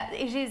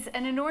It is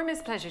an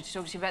enormous pleasure to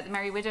talk to you about The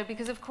Merry Widow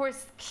because, of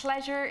course,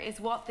 pleasure is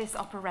what this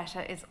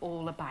operetta is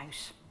all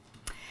about.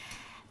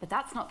 But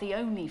that's not the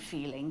only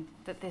feeling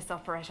that this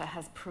operetta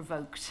has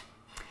provoked.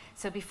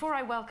 So before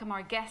I welcome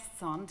our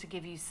guests on to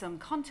give you some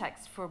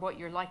context for what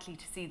you're likely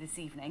to see this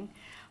evening,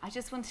 I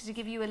just wanted to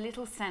give you a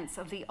little sense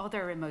of the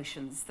other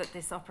emotions that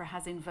this opera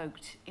has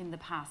invoked in the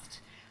past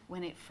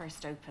when it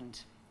first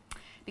opened.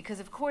 Because,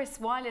 of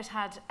course, while it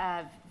had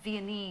a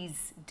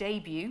Viennese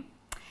debut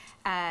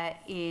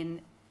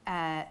in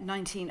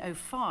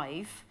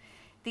 1905,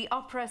 the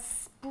opera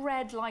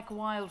spread like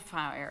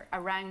wildfire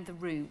around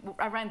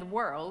the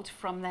world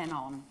from then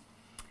on.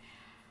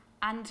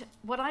 And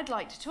what I'd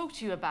like to talk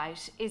to you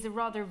about is a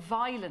rather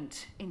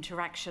violent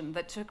interaction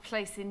that took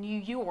place in New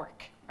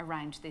York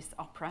around this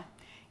opera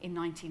in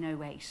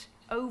 1908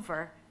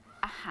 over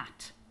a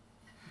hat.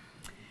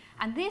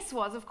 And this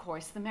was, of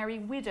course, the Merry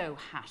Widow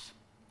hat,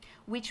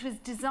 which was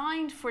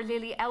designed for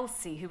Lily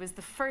Elsie, who was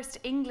the first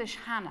English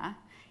Hannah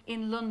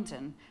in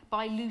London,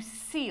 by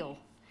Lucille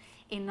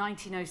in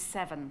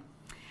 1907.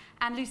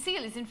 And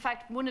Lucille is, in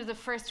fact, one of the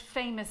first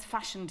famous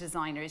fashion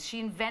designers. She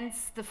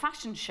invents the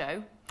fashion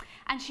show,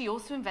 and she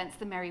also invents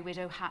the Merry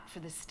Widow hat for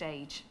the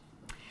stage.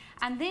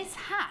 And this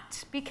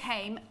hat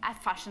became a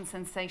fashion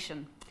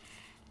sensation.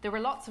 There were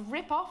lots of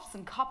rip-offs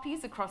and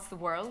copies across the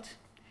world,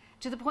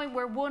 to the point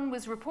where one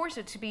was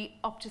reported to be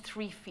up to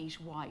 3 feet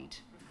wide.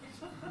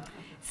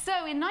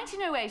 So in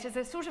 1908, as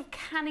a sort of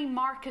canny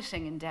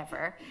marketing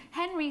endeavour,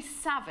 Henry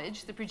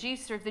Savage, the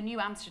producer of the New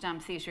Amsterdam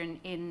Theatre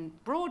in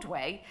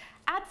Broadway,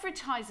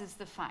 advertises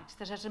the fact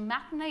that at a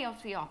matinee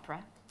of the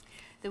opera,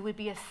 there would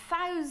be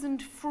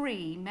 1,000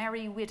 free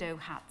Merry Widow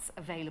hats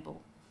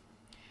available.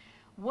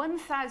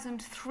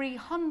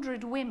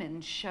 1,300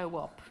 women show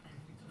up.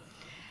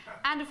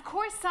 And of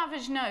course,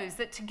 Savage knows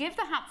that to give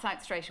the hats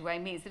out straight away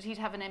means that he'd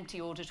have an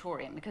empty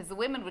auditorium because the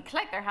women would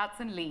collect their hats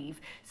and leave.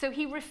 So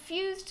he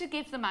refused to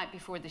give them out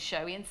before the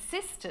show. He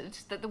insisted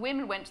that the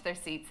women went to their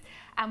seats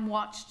and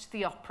watched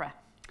the opera.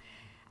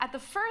 At the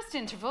first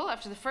interval,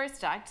 after the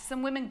first act,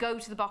 some women go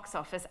to the box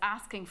office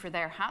asking for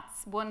their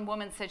hats. One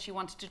woman said she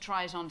wanted to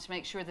try it on to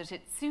make sure that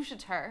it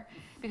suited her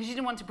because she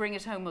didn't want to bring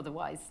it home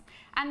otherwise.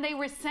 And they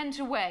were sent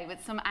away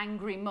with some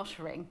angry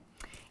muttering.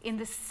 In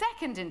the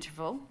second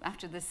interval,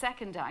 after the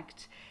second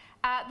act,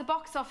 the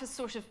box office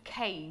sort of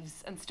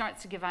caves and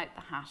starts to give out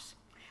the hat.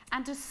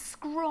 And a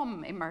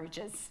scrum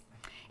emerges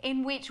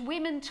in which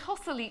women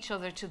tussle each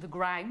other to the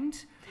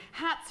ground,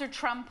 hats are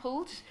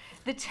trampled,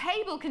 the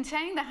table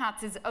containing the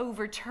hats is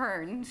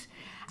overturned.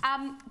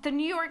 The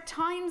New York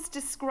Times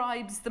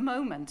describes the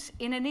moment.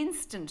 In an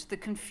instant, the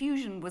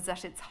confusion was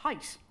at its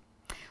height.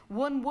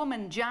 One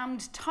woman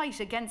jammed tight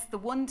against the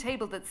one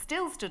table that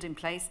still stood in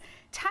place,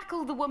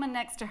 tackled the woman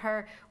next to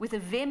her with a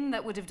vim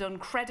that would have done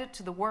credit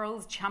to the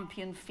world's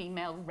champion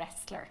female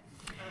wrestler.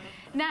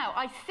 Now,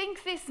 I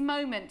think this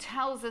moment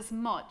tells us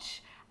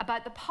much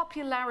about the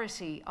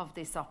popularity of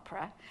this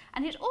opera,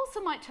 and it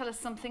also might tell us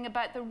something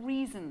about the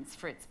reasons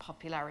for its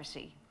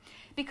popularity.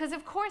 Because,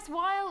 of course,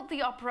 while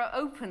the opera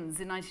opens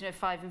in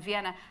 1905 in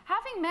Vienna,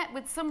 having met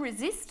with some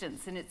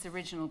resistance in its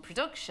original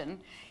production,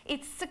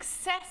 its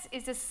success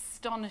is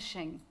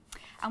astonishing.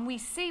 And we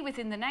see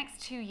within the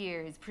next 2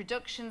 years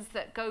productions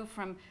that go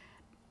from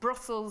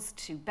Brussels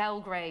to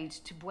Belgrade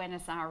to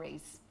Buenos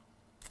Aires,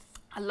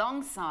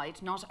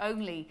 alongside not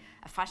only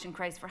a fashion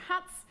craze for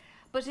hats,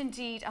 but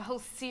indeed a whole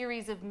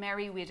series of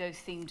Merry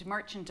Widow-themed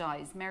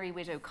merchandise, Merry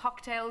Widow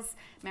cocktails,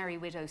 Merry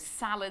Widow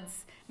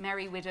salads,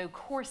 Merry Widow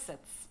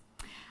corsets.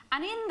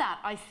 And in that,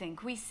 I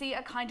think, we see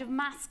a kind of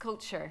mass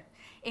culture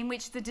in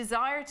which the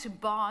desire to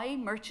buy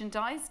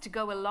merchandise to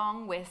go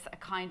along with a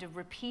kind of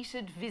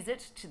repeated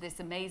visit to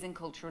this amazing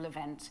cultural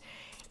event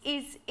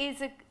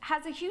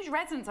has a huge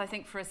resonance, I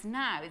think, for us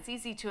now. It's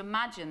easy to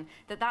imagine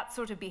that that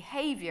sort of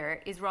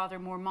behaviour is rather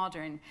more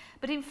modern.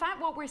 But in fact,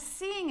 what we're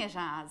seeing it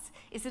as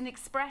is an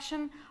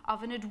expression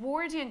of an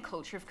Edwardian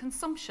culture of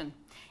consumption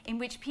in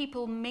which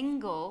people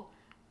mingle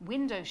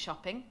window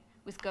shopping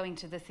with going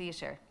to the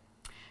theatre.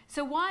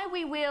 So while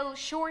we will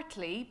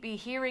shortly be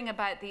hearing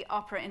about the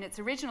opera in its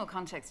original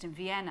context in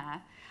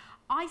Vienna,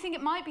 I think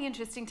it might be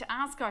interesting to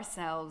ask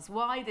ourselves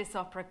why this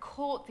opera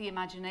caught the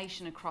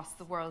imagination across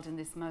the world in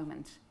this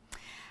moment.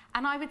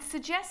 And I would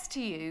suggest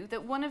to you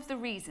that one of the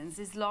reasons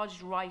is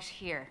lodged right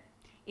here,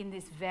 in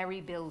this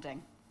very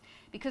building.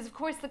 Because, of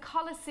course, the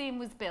Colosseum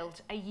was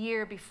built a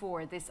year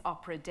before this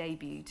opera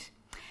debuted.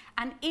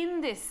 And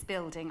in this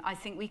building, I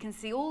think we can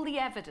see all the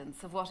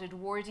evidence of what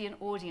Edwardian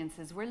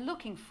audiences were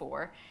looking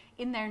for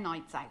in their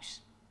nights out.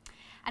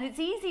 And it's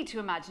easy to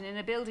imagine in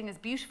a building as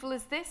beautiful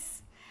as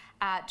this,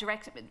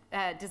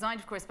 designed,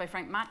 of course, by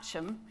Frank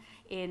Matcham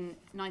in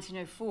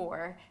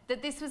 1904,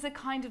 that this was a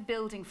kind of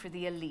building for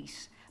the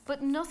elite.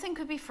 But nothing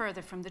could be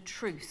further from the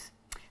truth.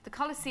 The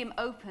Colosseum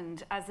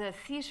opened as a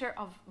theatre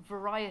of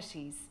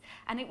varieties,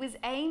 and it was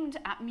aimed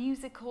at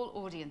music hall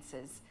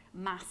audiences,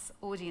 mass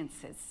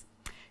audiences,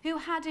 who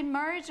had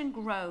emerged and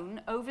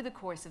grown over the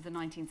course of the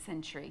 19th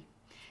century.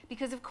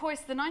 Because, of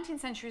course, the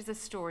 19th century is a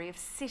story of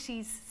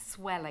cities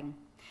swelling,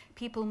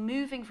 people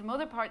moving from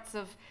other parts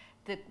of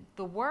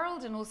the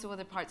world and also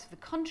other parts of the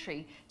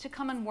country to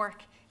come and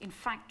work in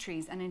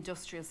factories and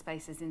industrial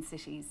spaces in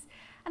cities.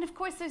 And of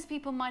course, those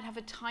people might have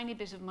a tiny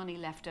bit of money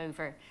left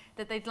over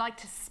that they'd like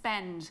to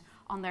spend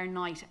on their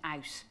night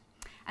out.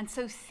 And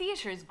so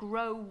theatres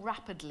grow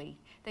rapidly.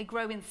 They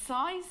grow in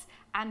size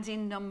and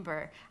in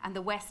number. And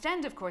the West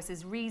End, of course,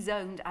 is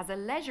rezoned as a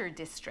leisure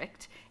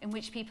district in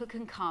which people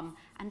can come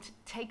and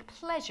take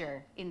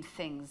pleasure in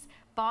things,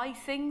 buy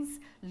things,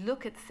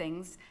 look at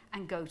things,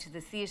 and go to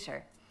the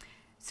theatre.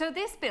 So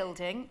this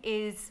building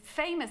is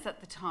famous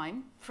at the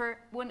time for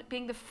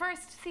being the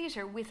first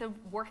theatre with a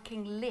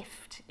working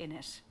lift in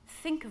it.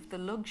 Think of the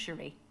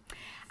luxury.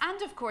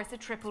 And of course, a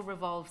triple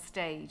revolve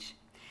stage.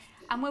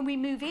 And when we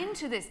move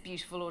into this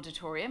beautiful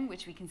auditorium,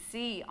 which we can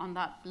see on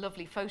that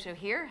lovely photo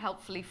here,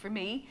 helpfully for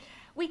me,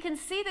 we can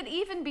see that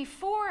even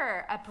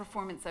before a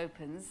performance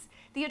opens,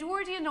 the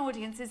Edwardian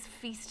audience is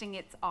feasting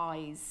its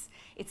eyes.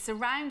 It's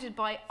surrounded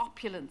by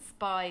opulence,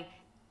 by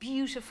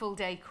beautiful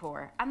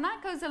decor. And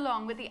that goes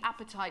along with the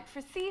appetite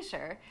for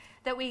theatre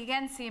that we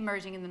again see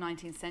emerging in the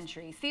 19th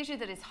century. Theatre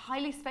that is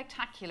highly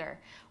spectacular,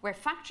 where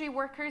factory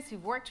workers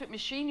who've worked with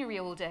machinery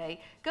all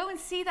day go and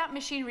see that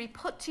machinery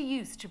put to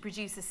use to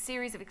produce a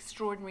series of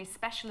extraordinary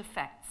special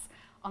effects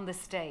on the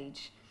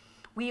stage.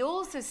 We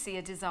also see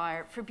a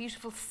desire for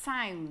beautiful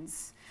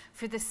sounds,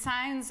 for the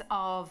sounds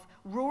of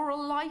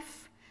rural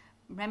life.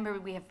 Remember,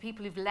 we have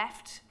people who've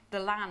left the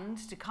land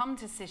to come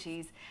to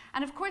cities.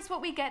 And of course, what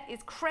we get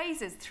is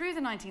crazes through the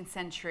 19th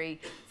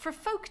century for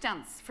folk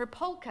dance, for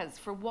polkas,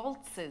 for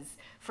waltzes,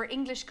 for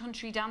English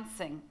country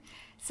dancing.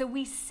 So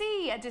we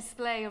see a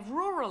display of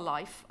rural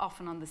life,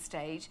 often on the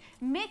stage,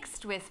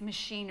 mixed with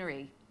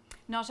machinery,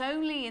 not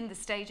only in the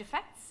stage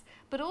effects,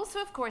 but also,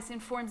 of course, in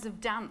forms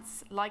of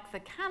dance, like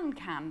the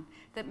can-can,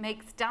 that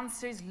makes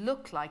dancers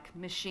look like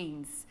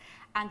machines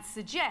and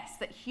suggests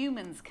that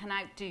humans can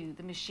outdo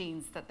the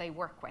machines that they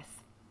work with.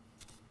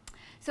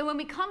 So when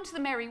we come to The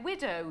Merry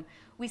Widow,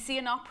 we see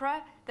an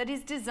opera that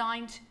is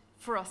designed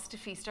for us to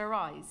feast our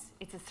eyes.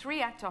 It's a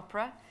 3-act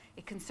opera.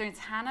 It concerns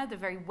Hannah, the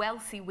very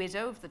wealthy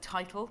widow of the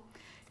title,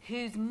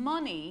 whose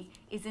money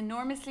is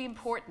enormously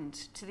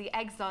important to the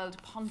exiled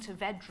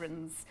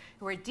Pontevedrans,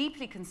 who are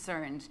deeply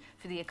concerned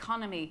for the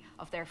economy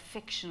of their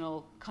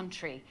fictional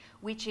country,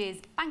 which is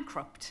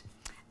bankrupt.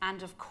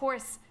 And of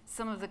course,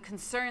 some of the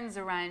concerns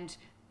around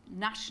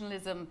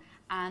nationalism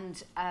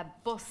and a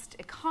bust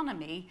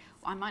economy,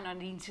 I might not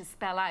need to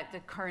spell out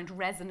the current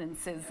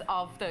resonances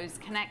of those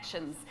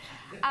connections.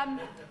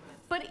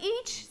 But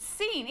each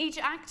scene, each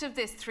act of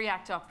this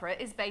 3-act opera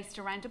is based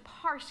around a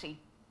party.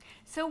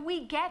 So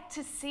we get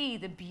to see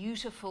the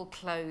beautiful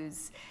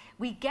clothes.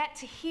 We get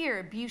to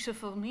hear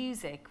beautiful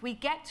music. We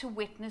get to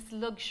witness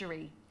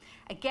luxury.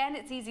 Again,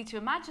 it's easy to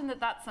imagine that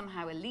that's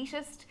somehow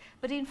elitist,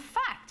 but in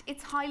fact,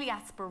 it's highly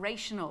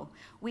aspirational.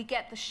 We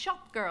get the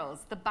shop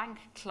girls, the bank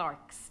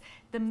clerks,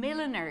 the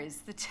milliners,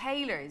 the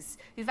tailors,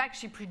 who've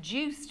actually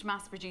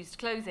mass-produced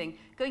clothing,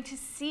 going to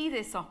see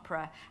this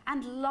opera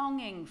and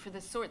longing for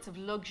the sorts of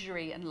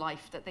luxury and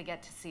life that they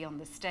get to see on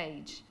the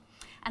stage.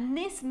 And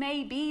this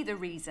may be the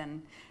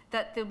reason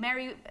that the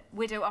Merry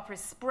Widow opera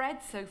spread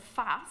so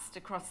fast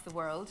across the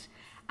world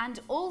and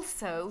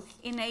also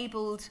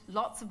enabled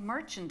lots of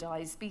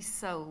merchandise be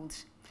sold.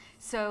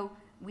 So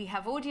we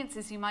have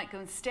audiences who might go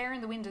and stare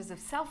in the windows of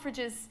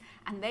Selfridges,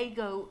 and then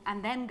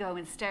go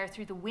and stare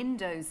through the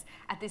windows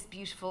at this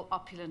beautiful,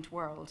 opulent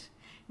world.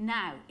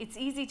 Now, it's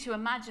easy to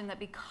imagine that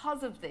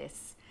because of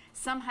this,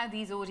 somehow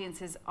these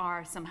audiences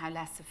are somehow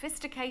less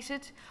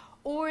sophisticated,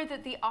 or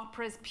that the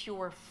opera's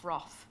pure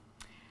froth.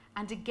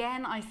 And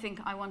again, I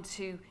think I want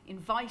to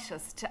invite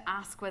us to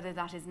ask whether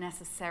that is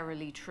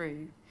necessarily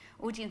true.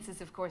 Audiences,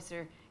 of course,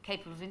 are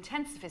capable of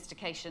intense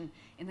sophistication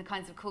in the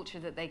kinds of culture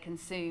that they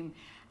consume.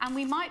 And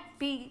we might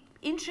be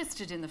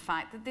interested in the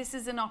fact that this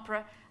is an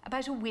opera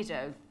about a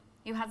widow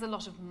who has a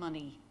lot of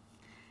money.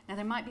 Now,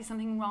 there might be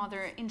something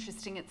rather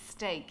interesting at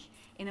stake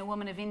in a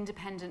woman of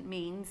independent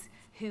means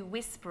who,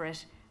 whisper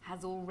it,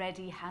 has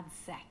already had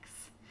sex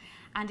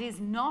and is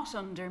not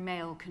under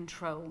male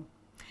control.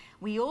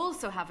 We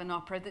also have an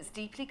opera that's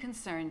deeply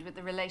concerned with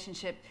the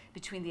relationship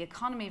between the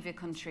economy of a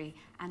country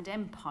and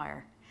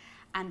empire.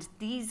 And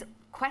these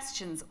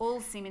questions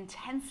all seem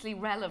intensely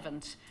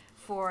relevant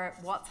for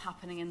what's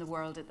happening in the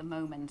world at the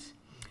moment.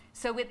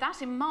 So with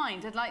that in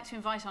mind, I'd like to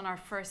invite on our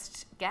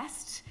first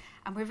guest,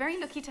 and we're very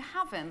lucky to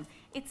have him.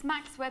 It's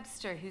Max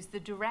Webster, who's the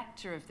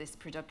director of this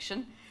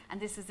production, and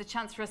this is a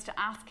chance for us to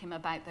ask him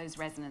about those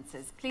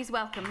resonances. Please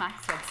welcome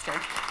Max Webster.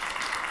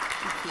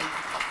 Thank you.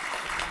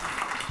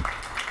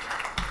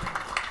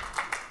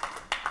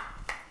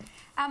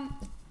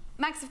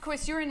 Max, of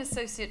course, you're an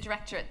associate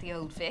director at the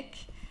Old Vic,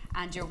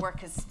 and your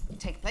work has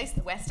taken place at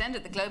the West End,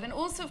 at the Globe, and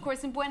also, of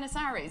course, in Buenos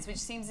Aires, which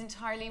seems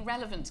entirely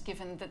relevant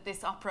given that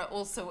this opera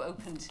also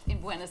opened in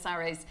Buenos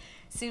Aires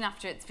soon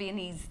after its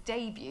Viennese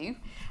debut.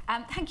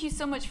 Thank you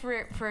so much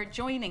for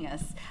joining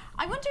us.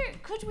 I wonder,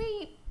 could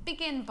we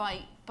begin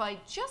by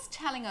just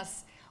telling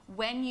us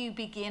when you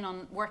begin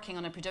on working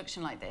on a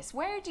production like this?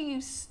 Where do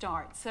you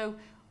start? So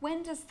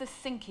when does the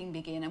thinking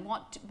begin, and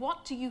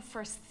what do you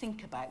first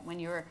think about when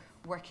you're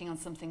working on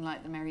something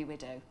like The Merry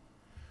Widow?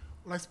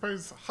 Well, I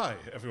suppose, hi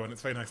everyone,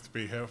 it's very nice to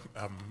be here.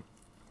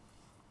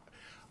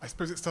 I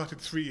suppose it started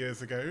 3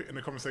 years ago in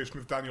a conversation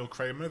with Daniel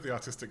Kramer, the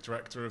artistic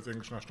director of the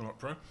English National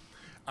Opera,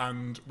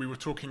 and we were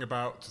talking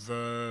about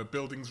the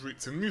building's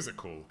roots in music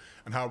hall,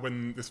 and how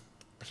when this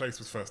place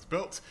was first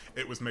built,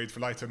 it was made for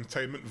light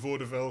entertainment,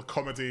 vaudeville,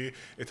 comedy.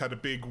 It had a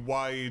big,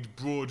 wide,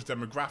 broad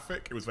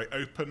demographic. It was very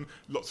open.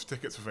 Lots of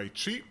tickets were very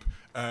cheap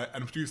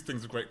and produced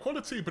things of great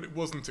quality, but it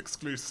wasn't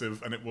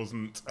exclusive and it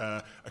wasn't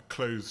a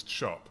closed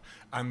shop.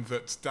 And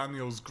that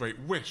Daniel's great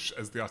wish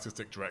as the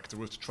artistic director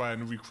was to try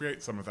and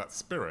recreate some of that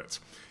spirit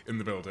in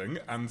the building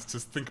and to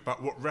think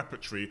about what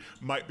repertory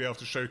might be able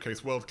to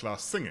showcase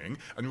world-class singing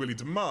and really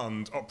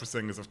demand opera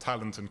singers of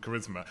talent and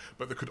charisma,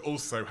 but that could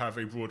also have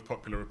a broad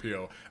popular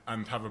appeal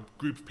and have a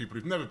group of people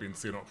who've never been to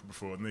see an opera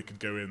before, and they could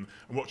go in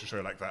and watch a show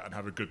like that and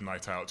have a good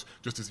night out,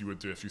 just as you would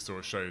do if you saw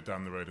a show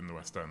down the road in the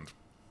West End.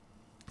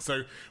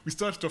 So we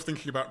started off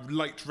thinking about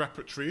light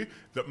repertory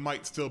that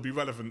might still be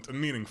relevant and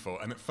meaningful,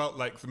 and it felt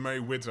like The Merry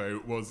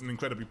Widow was an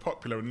incredibly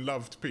popular and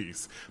loved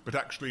piece, but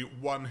actually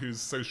one whose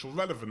social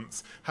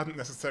relevance hadn't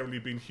necessarily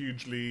been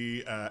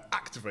hugely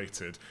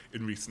activated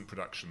in recent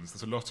productions.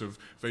 There's a lot of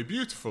very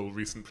beautiful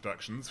recent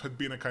productions had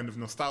been a kind of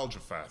nostalgia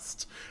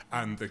fest,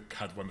 and they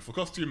had wonderful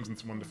costumes and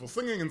some wonderful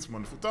singing and some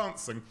wonderful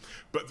dancing,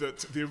 but that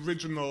the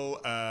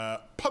original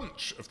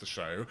punch of the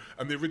show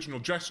and the original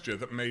gesture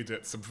that made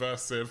it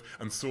subversive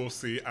and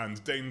saucy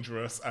and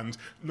dangerous and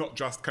not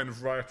just kind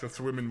of riotous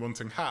women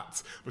wanting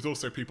hats, but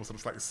also people sort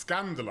of slightly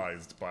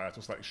scandalised by it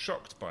or slightly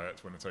shocked by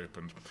it when it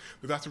opened,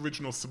 that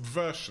original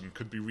subversion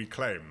could be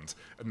reclaimed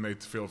and made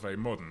to feel very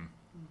modern.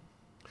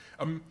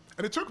 And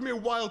it took me a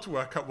while to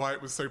work out why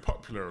it was so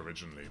popular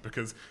originally,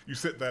 because you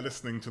sit there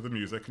listening to the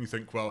music and you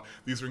think, well,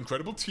 these are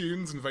incredible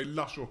tunes and very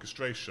lush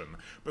orchestration,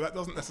 but that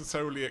doesn't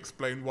necessarily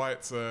explain why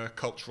it's a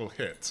cultural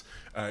hit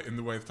in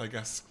the way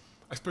that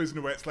I suppose in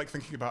a way it's like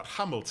thinking about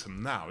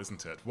Hamilton now,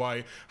 isn't it?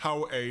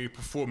 How a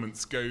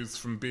performance goes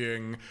from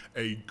being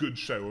a good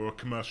show or a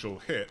commercial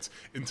hit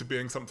into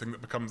being something that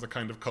becomes a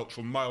kind of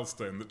cultural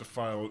milestone that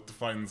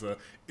defines an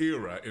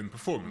era in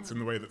performance in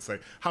the way that, say,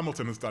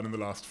 Hamilton has done in the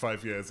last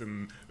 5 years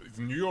in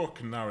New York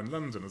and now in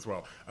London as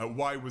well.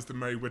 Why was The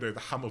Merry Widow the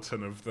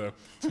Hamilton of the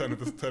turn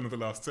of the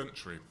last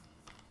century?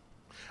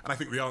 And I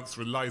think the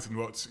answer lies in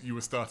what you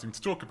were starting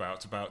to talk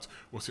about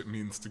what it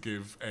means to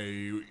give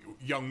a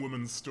young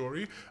woman's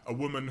story, a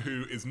woman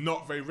who is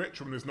not very rich,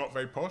 a woman who's not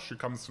very posh, who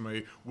comes from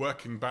a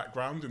working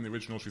background. In the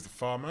original, she's a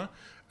farmer,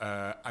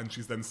 and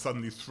she's then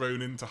suddenly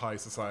thrown into high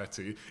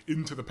society,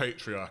 into the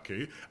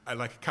patriarchy,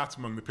 like a cat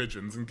among the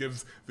pigeons, and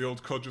gives the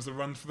old codgers a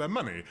run for their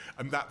money.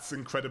 And that's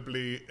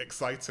incredibly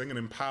exciting and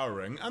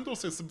empowering, and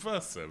also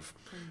subversive.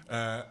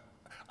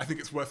 I think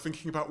it's worth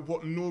thinking about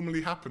what normally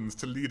happens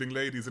to leading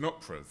ladies in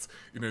operas.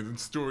 You know, the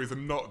stories are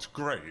not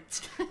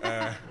great.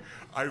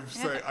 I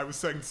was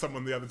saying to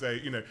someone the other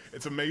day, you know,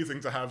 it's amazing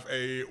to have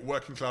a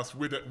working class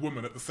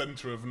woman at the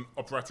centre of an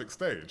operatic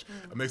stage.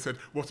 And they said,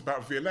 what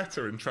about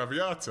Violetta in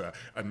Traviata?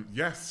 And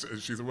yes,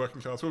 she's a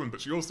working class woman,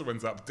 but she also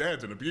ends up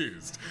dead and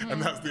abused. And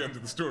that's the end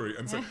of the story.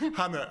 And so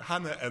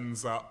Hannah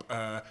ends up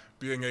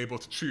being able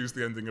to choose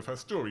the ending of her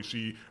story.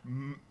 She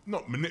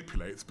not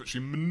manipulates, but she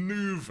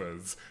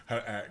manoeuvres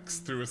her ex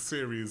through a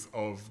series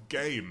of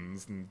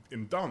games and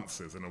in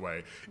dances, in a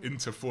way,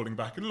 into falling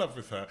back in love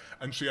with her,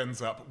 and she ends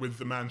up with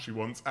the man she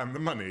wants and the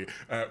money,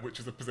 which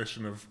is a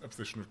position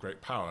of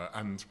great power.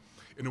 And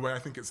in a way, I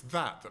think it's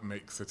that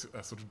makes it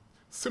a sort of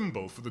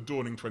symbol for the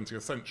dawning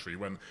 20th century,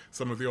 when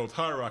some of the old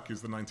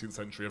hierarchies of the 19th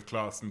century of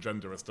class and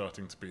gender are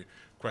starting to be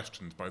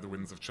questioned by the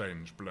winds of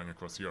change blowing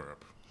across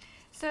Europe.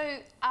 So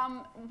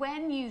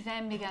when you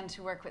then began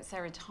to work with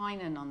Sarah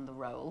Tynan on the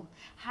role,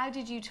 how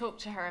did you talk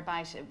to her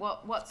about it?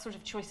 What sort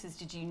of choices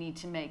did you need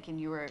to make in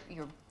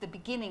the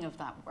beginning of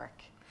that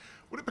work?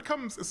 Well, it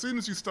becomes, as soon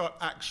as you start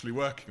actually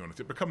working on it,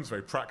 it becomes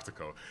very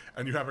practical.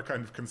 And you have a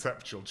kind of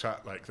conceptual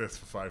chat like this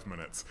for 5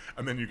 minutes.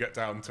 And then you get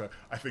down to,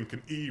 I think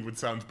an E would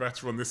sound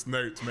better on this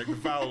note to make the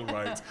vowel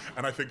right.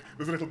 And I think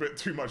there's a little bit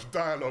too much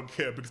dialogue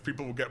here because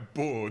people will get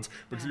bored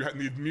because you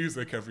need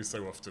music every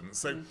so often.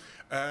 So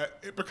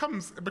it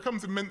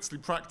becomes immensely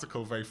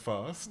practical very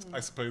fast. I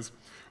suppose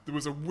there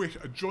was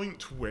a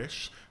joint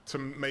wish to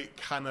make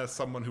Hannah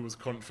someone who was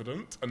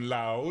confident and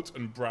loud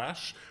and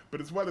brash, but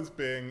as well as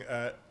being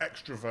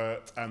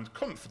extrovert and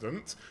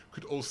confident,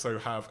 could also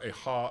have a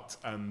heart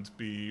and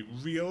be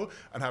real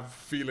and have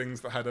feelings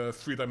that had a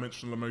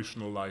three-dimensional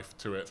emotional life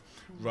to it,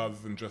 rather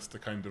than just a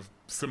kind of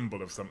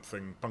symbol of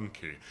something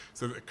punky.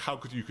 So that how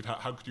could you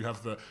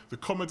have the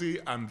comedy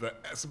and the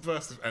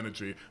subversive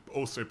energy, but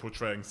also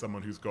portraying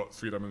someone who's got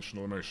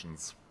three-dimensional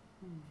emotions?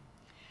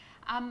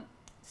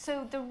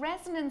 So the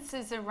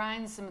resonances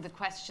around some of the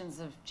questions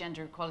of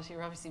gender equality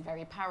are obviously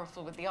very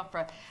powerful with the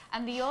opera,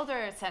 and the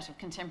other set of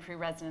contemporary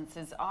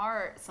resonances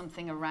are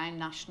something around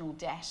national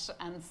debt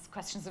and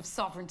questions of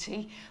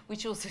sovereignty,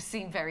 which also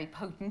seem very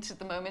potent at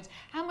the moment.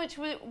 How much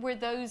were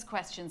those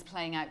questions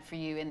playing out for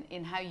you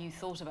in how you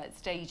thought about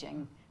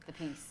staging the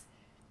piece?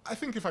 I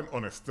think if I'm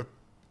honest,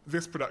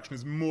 this production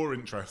is more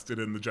interested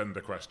in the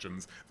gender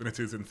questions than it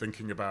is in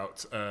thinking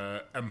about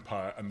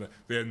empire and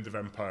the end of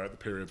empire at the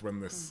period when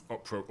this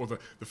opera, or the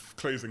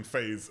closing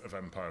phase of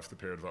empire for the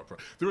period of opera.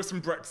 There are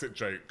some Brexit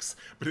jokes,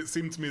 but it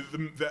seemed to me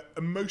that the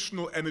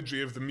emotional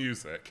energy of the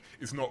music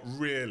is not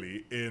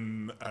really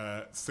in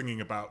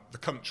singing about the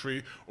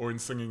country or in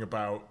singing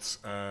about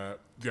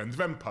the end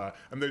of empire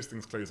and those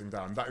things closing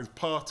down. That is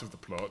part of the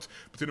plot,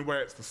 but in a way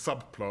it's the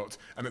subplot,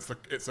 and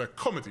it's a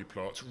comedy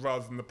plot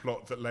rather than the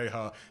plot that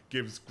Leha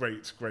gives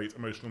great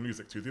emotional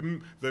music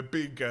to. The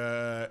big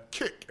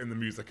kick in the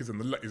music is in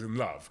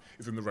love,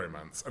 is in the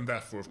romance, and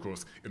therefore, of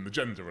course, in the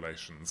gender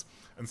relations.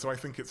 And so I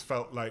think it's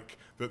felt like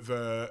that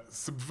the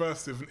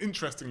subversive and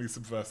interestingly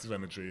subversive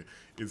energy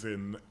is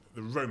in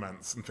the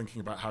romance and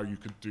thinking about how you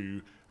could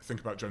think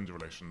about gender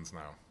relations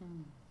now.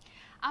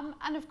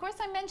 And of course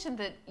I mentioned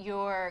that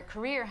your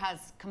career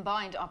has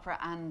combined opera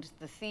and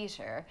the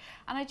theatre,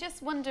 and I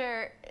just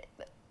wonder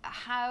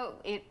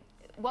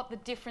what the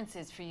difference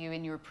is for you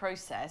in your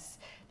process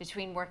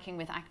between working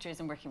with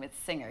actors and working with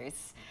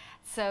singers.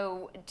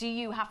 So do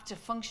you have to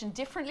function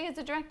differently as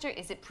a director?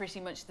 Is it pretty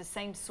much the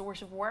same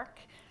sort of work?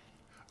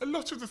 A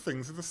lot of the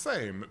things are the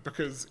same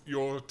because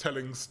you're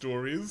telling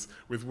stories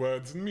with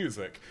words and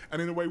music.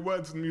 And in a way,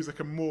 words and music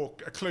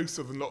are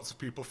closer than lots of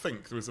people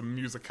think. There is a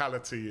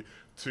musicality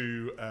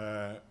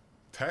to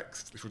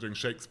text. If you're doing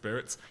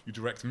Shakespeare, you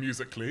direct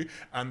musically,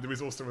 and there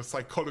is also a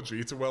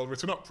psychology to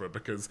well-written opera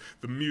because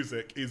the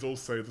music is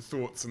also the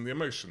thoughts and the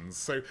emotions.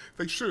 So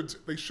they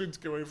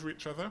should go over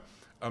each other.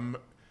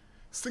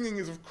 Singing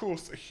is, of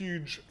course, a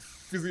huge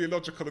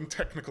physiological and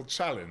technical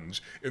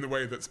challenge in the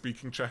way that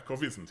speaking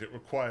Chekhov isn't. It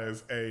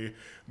requires a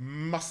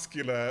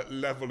muscular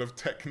level of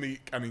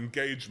technique and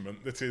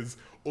engagement that is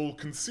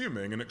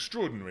all-consuming and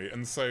extraordinary.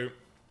 And so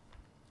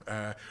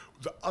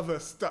the other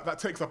stuff that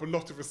takes up a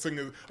lot of a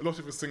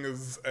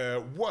singer's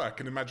work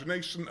and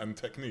imagination and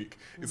technique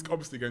is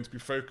obviously going to be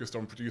focused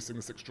on producing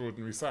this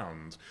extraordinary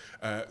sound.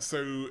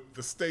 So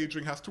the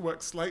staging has to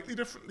work slightly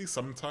differently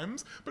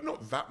sometimes, but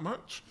not that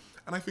much.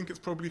 And I think it's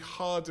probably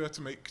harder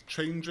to make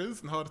changes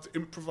and harder to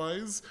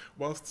improvise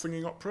whilst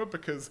singing opera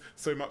because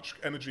so much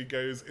energy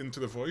goes into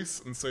the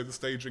voice, and so the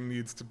staging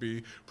needs to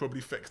be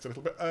probably fixed a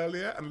little bit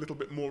earlier and a little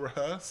bit more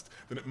rehearsed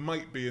than it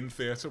might be in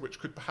theatre, which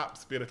could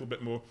perhaps be a little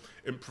bit more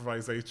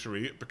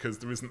improvisatory because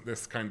there isn't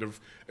this kind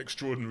of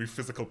extraordinary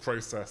physical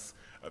process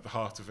at the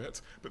heart of it.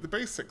 But the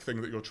basic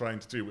thing that you're trying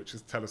to do, which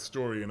is tell a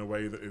story in a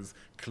way that is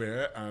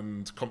clear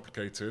and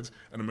complicated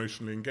and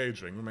emotionally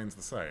engaging, remains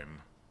the same.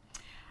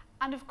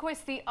 And of course,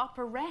 the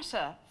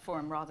operetta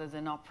form rather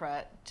than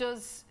opera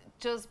does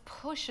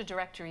push a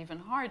director even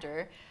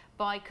harder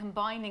by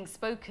combining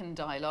spoken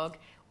dialogue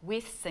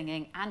with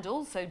singing and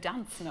also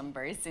dance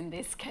numbers in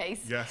this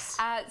case. Yes.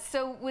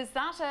 So was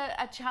that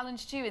a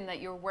challenge too, in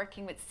that you're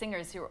working with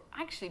singers who are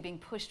actually being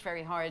pushed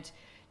very hard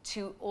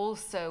to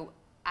also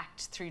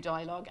act through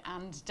dialogue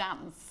and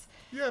dance?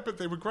 Yeah, but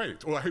they were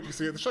great. Well, I hope you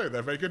see at the show,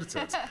 they're very good at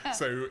it.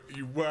 So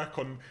you work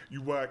in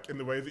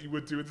the way that you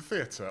would do in the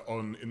theatre,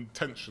 on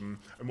intention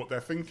and what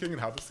they're thinking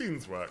and how the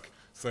scenes work.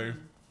 So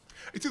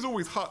it is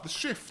always hard. The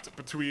shift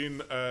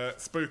between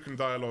spoken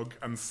dialogue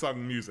and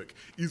sung music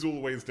is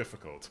always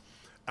difficult.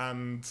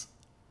 And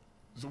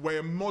the way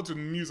a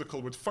modern musical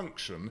would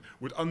function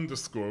would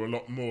underscore a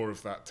lot more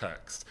of that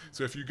text.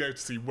 So if you go to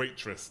see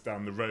Waitress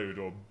down the road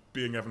or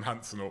Being Evan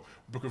Hansen or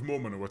Book of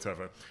Mormon or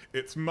whatever,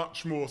 it's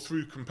much more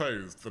through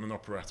composed than an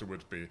operetta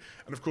would be.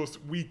 And of course,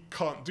 we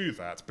can't do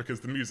that because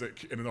the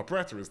music in an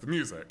operetta is the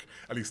music.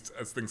 At least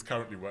as things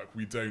currently work,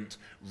 we don't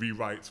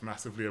rewrite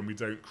massively and we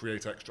don't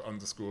create extra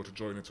underscore to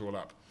join it all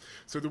up.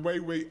 So the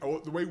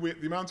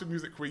amount of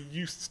music we're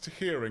used to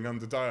hearing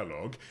under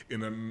dialogue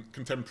in a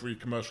contemporary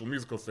commercial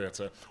musical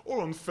theatre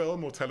or on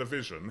film or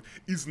television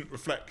isn't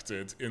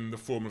reflected in the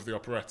form of the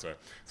operetta.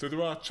 So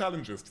there are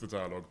challenges to the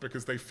dialogue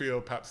because they feel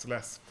perhaps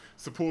less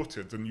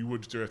supported than you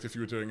would do it if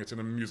you were doing it in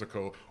a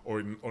musical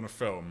or on a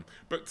film.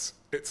 But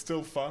it's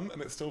still fun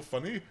and it's still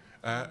funny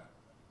and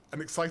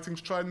exciting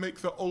to try and make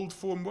the old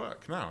form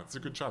work now. It's a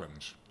good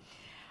challenge.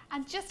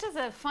 And just as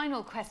a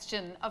final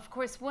question, of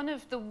course, one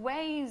of the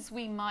ways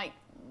we might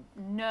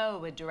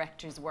know a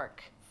director's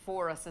work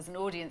for us as an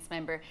audience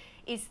member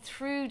is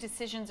through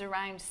decisions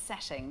around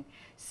setting.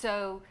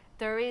 So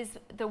there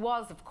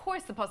was, of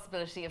course, the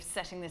possibility of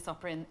setting this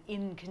opera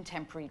in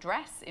contemporary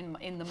dress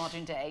in the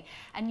modern day,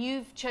 and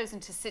you've chosen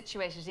to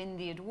situate it in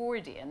the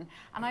Edwardian.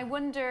 And I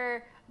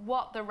wonder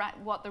what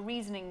the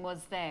reasoning was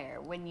there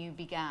when you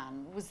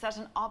began. Was that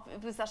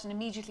an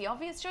immediately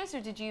obvious choice,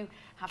 or did you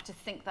have to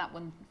think that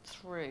one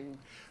through?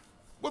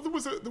 Well,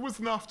 there was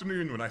an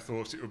afternoon when I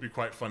thought it would be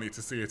quite funny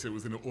to see it. It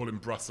was all in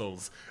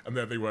Brussels, and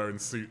there they were in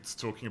suits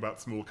talking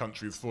about small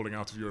countries falling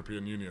out of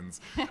European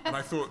unions. And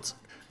I thought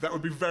that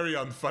would be very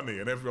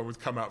unfunny, and everyone would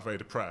come out very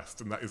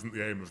depressed, and that isn't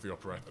the aim of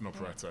an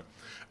operetta.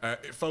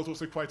 It felt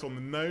also quite on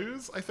the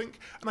nose, I think,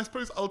 and I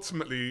suppose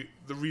ultimately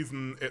the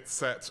reason it's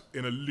set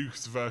in a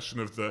loose version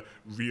of the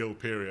real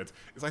period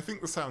is I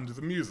think the sound of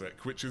the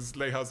music, which is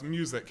Lejar's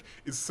music,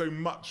 is so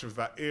much of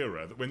that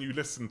era that when you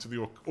listen to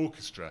the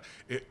orchestra,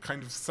 it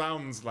kind of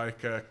sounds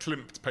like a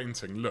Klimt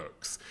painting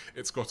looks.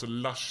 It's got a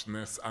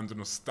lushness and a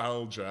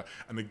nostalgia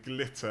and a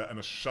glitter and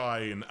a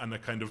shine and a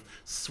kind of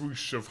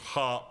swoosh of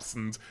harps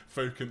and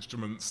folk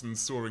instruments and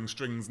soaring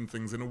strings and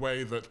things in a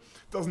way that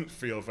doesn't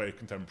feel very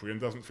contemporary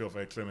and doesn't feel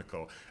very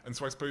clinical. And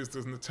so I suppose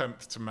there's an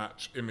attempt to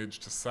match image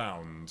to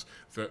sound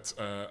that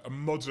a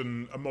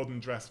modern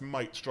dress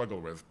might struggle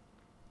with.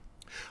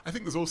 I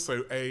think there's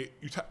also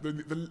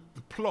the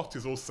plot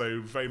is also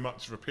very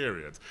much of a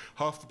period.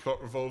 Half the plot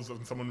revolves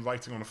on someone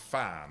writing on a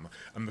fan,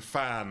 and the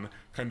fan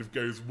kind of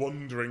goes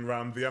wandering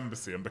around the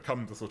embassy and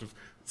becomes a sort of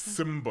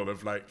symbol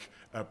of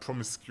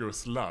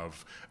promiscuous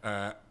love.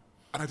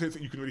 And I don't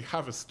think you can really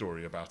have a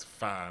story about a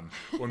fan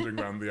wandering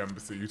around the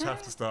embassy. You'd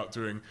have to start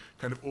doing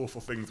kind of awful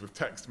things with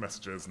text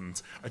messages,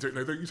 and I don't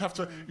know. You'd have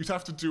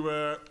to do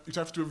a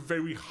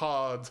very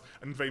hard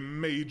and very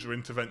major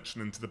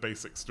intervention into the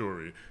basic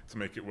story to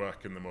make it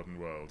work in the modern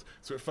world.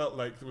 So it felt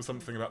like there was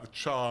something about the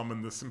charm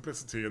and the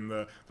simplicity and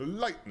the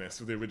lightness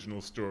of the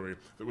original story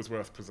that was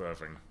worth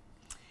preserving.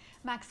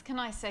 Max, can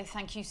I say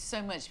thank you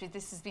so much, because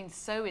this has been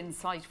so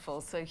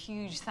insightful, so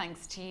huge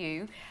thanks to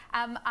you.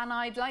 And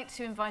I'd like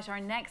to invite our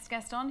next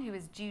guest on, who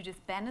is Judith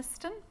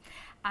Beniston.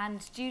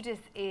 And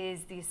Judith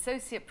is the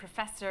Associate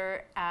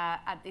Professor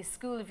at the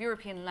School of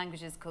European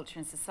Languages, Culture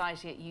and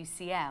Society at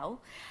UCL.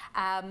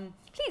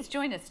 Please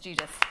join us,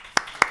 Judith.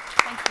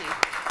 Thank you.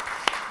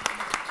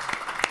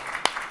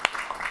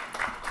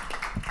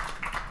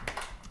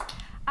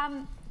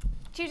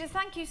 Judith,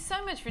 thank you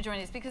so much for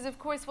joining us, because of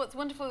course what's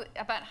wonderful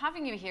about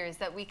having you here is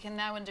that we can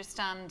now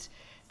understand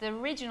the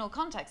original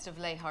context of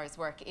Lejar's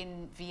work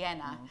in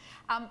Vienna.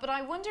 But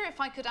I wonder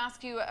if I could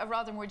ask you a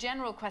rather more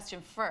general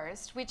question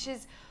first, which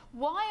is,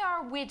 why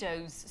are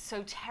widows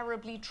so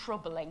terribly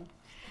troubling?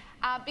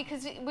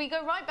 Because we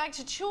go right back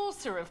to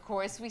Chaucer, of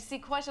course. We see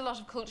quite a lot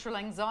of cultural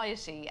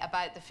anxiety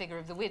about the figure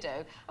of the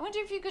widow. I wonder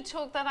if you could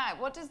talk that out.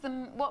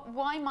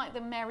 Why might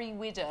the merry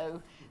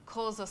widow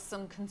cause us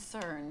some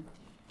concern?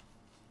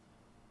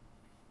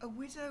 A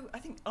widow, I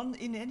think,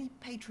 in any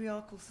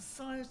patriarchal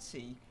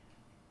society,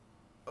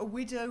 a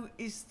widow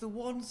is the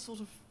one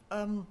sort of,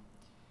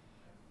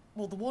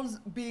 the one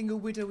being a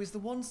widow is the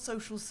one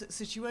social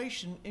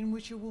situation in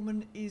which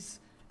an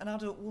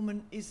adult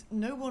woman is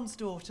no one's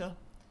daughter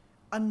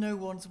and no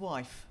one's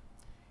wife.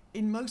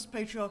 In most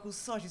patriarchal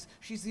societies,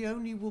 she's the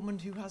only woman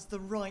who has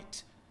the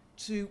right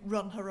to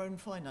run her own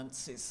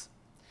finances.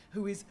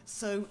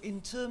 So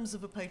in terms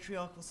of a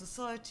patriarchal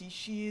society,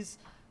 she is...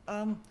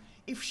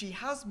 if she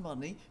has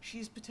money, she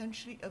is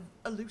potentially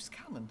a loose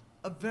cannon,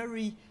 a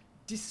very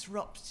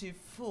disruptive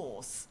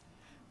force.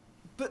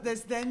 But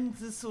there's then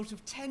the sort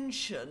of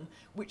tension,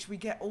 which we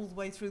get all the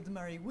way through The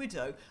Merry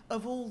Widow,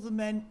 of all the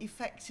men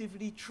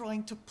effectively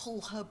trying to pull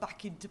her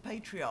back into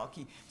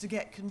patriarchy to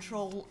get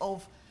control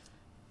of,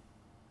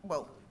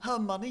 her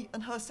money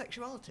and her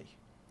sexuality.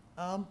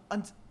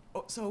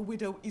 So a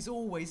widow is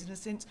always, in a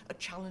sense, a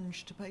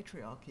challenge to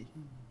patriarchy.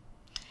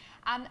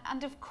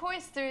 And of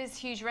course there is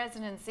huge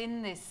resonance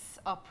in this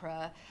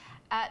opera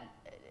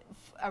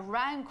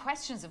around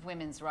questions of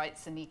women's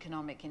rights and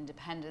economic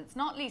independence,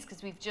 not least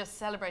because we've just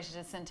celebrated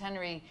a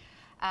centenary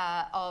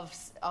of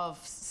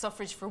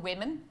suffrage for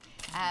women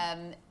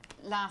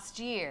last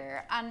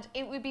year, and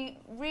it would be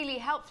really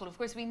helpful. Of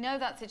course, we know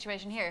that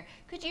situation here.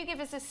 Could you give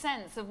us a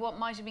sense of what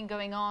might have been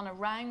going on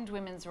around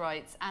women's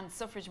rights and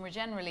suffrage more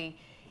generally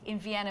in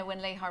Vienna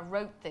when Lejar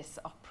wrote this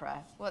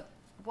opera?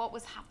 What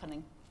was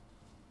happening?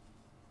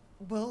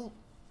 Well,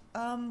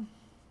 at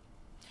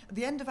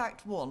the end of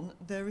Act 1,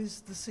 there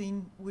is the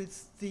scene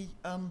with the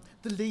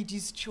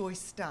Ladies'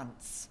 Choice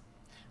dance.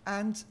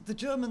 And the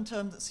German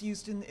term that's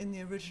used in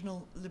the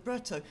original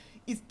libretto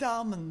is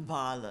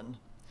Damenwahlen.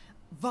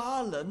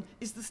 Wahlen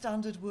is the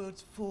standard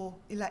word for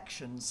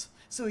elections.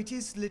 So it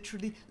is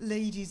literally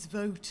ladies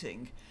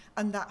voting.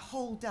 And that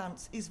whole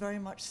dance is very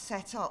much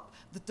set up,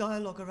 the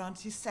dialogue around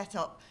it is set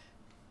up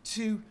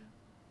to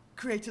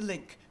create a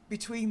link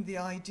between the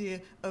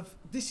idea of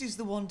this is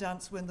the one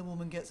dance when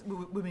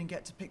women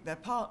get to pick their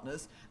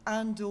partners,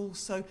 and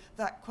also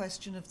that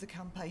question of the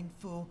campaign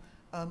for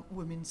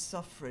women's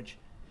suffrage.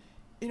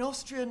 In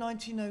Austria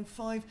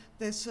 1905,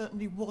 there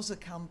certainly was a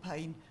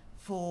campaign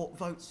for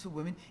votes for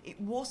women. It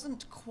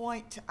wasn't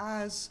quite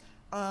as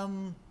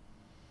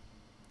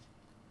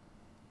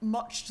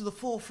much to the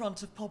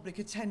forefront of public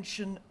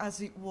attention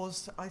as it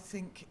was, I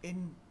think,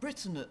 in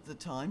Britain at the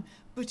time,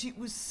 but it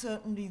was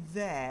certainly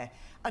there.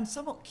 And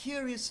somewhat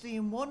curiously,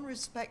 in one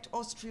respect,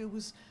 Austria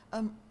was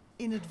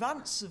in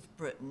advance of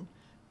Britain,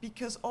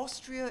 because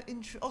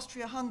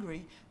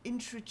Austria-Hungary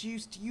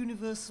introduced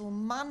universal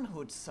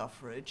manhood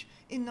suffrage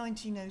in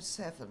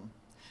 1907.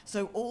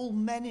 So all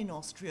men in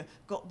Austria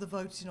got the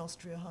vote in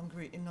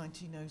Austria-Hungary in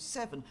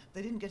 1907.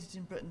 They didn't get it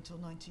in Britain until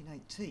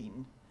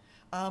 1918.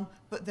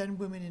 But then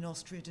women in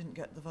Austria didn't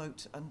get the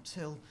vote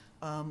until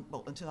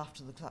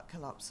after the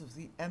collapse of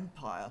the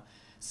empire.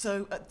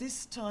 So at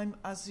this time,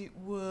 as it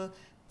were,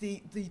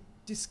 the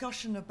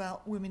discussion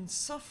about women's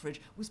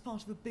suffrage was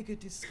part of a bigger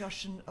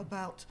discussion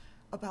about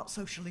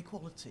social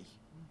equality.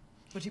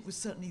 But it was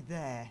certainly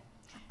there,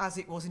 as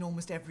it was in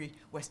almost every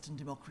Western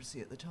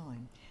democracy at the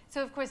time.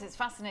 So, of course, it's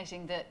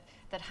fascinating that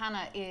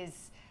Hannah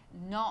is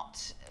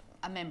not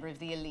a member of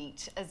the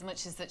elite as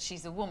much as that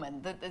she's a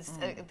woman.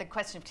 The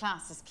question of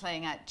class is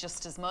playing out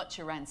just as much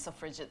around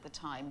suffrage at the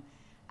time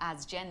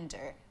as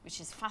gender, which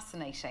is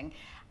fascinating.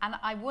 And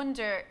I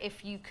wonder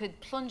if you could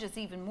plunge us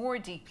even more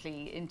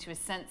deeply into a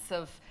sense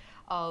of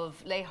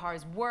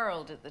Lehar's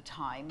world at the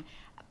time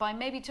by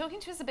maybe talking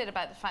to us a bit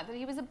about the fact that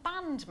he was a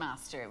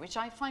bandmaster, which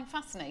I find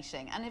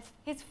fascinating, and if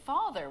his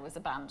father was a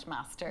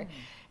bandmaster.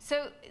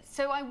 So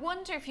I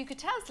wonder if you could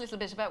tell us a little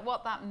bit about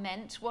what that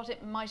meant, what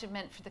it might have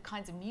meant for the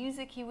kinds of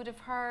music he would have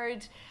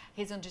heard,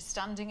 his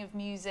understanding of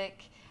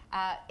music.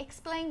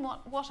 Explain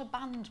what a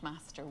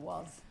bandmaster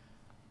was.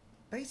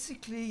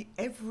 Basically,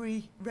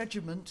 every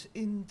regiment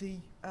in the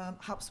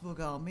Habsburg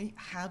army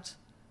had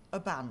a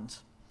band.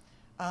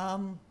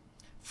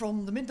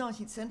 From the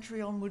mid-19th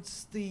century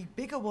onwards, the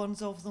bigger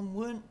ones of them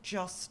weren't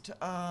just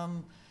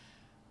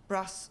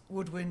brass,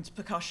 woodwind,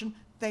 percussion.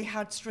 They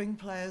had string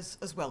players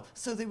as well.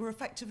 So they were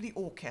effectively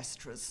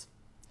orchestras.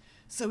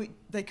 So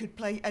they could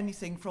play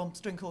anything from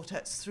string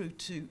quartets through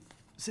to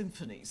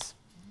symphonies.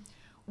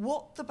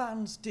 What the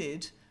bands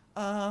did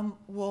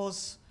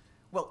was,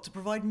 well, to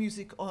provide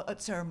music at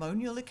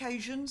ceremonial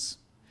occasions,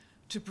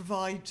 to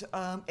provide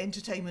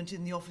entertainment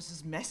in the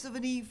officers' mess of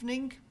an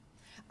evening,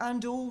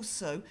 and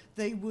also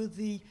they were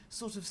the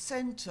sort of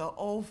centre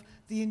of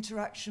the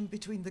interaction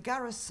between the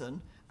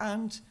garrison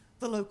and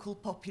the local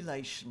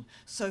population.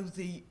 So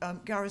the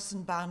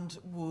garrison band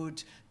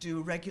would do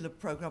a regular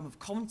programme of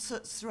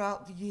concerts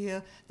throughout the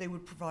year. They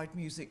would provide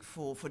music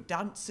for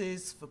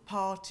dances, for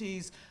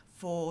parties,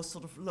 for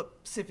sort of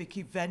civic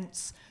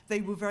events.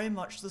 They were very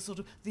much the sort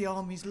of the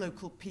army's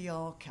local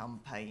PR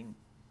campaign.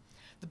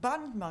 The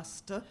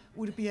bandmaster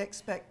would be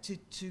expected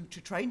to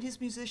train his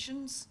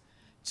musicians,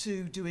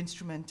 to do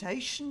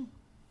instrumentation,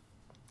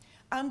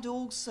 and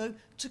also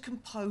to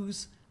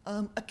compose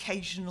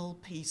occasional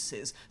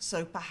pieces.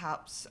 So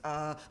perhaps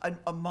a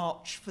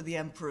march for the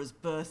emperor's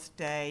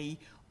birthday,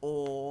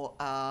 or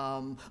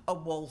a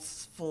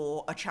waltz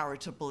for a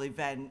charitable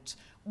event,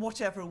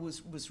 whatever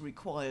was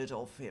required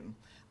of him.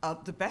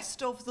 The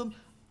best of them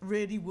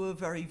really were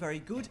very, very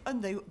good,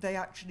 and they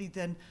actually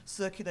then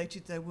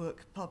circulated their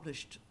work,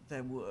 published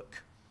their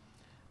work.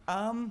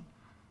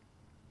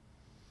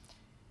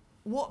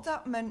 What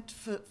that meant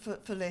for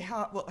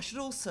Lehar, well, I should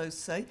also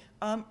say,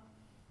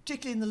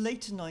 particularly in the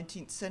later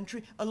 19th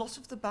century, a lot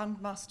of the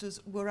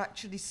bandmasters were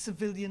actually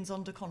civilians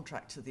under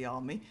contract to the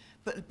army,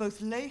 but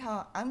both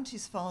Lehar and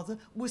his father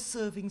were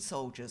serving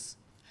soldiers.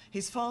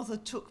 His father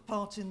took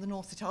part in the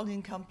North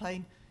Italian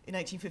campaign in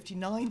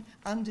 1859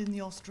 and in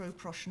the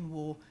Austro-Prussian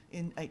War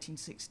in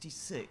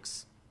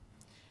 1866.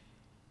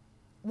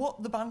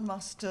 What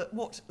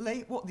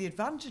the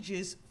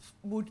advantages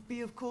would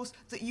be, of course,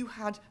 that you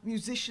had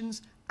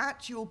musicians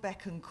at your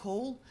beck and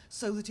call,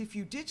 so that if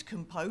you did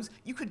compose,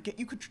 you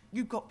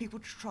got people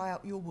to try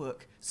out your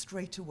work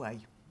straight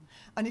away.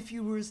 And if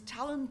you were as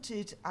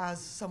talented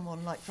as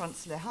someone like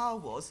Franz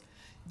Lehar was,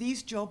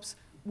 these jobs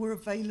were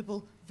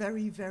available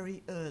very,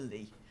 very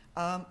early.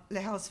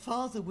 Lehar's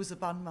father was a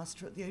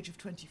bandmaster at the age of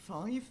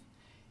 25.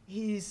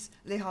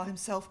 Lehar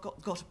himself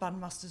got a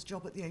bandmaster's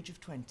job at the age of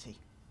 20.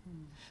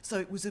 So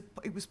it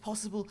was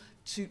possible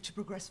to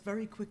progress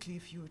very quickly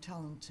if you were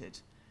talented.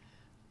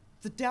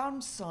 The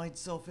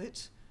downsides of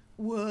it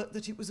were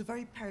that it was a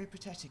very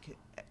peripatetic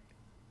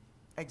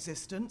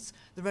existence.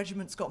 The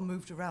regiments got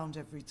moved around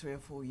every 3 or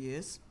 4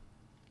 years.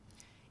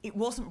 It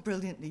wasn't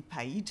brilliantly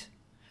paid.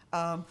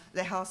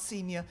 Lehar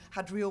Sr.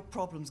 had real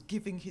problems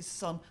giving his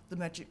son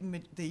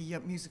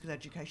the musical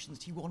education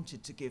that he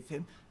wanted to give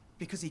him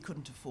because he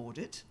couldn't afford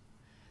it.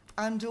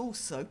 And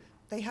also,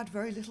 they had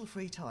very little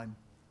free time.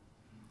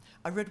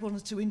 I read 1 or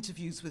 2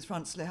 interviews with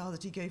Franz Lehar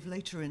that he gave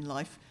later in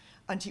life,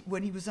 and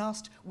when he was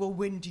asked, well,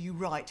 when do you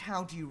write,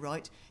 how do you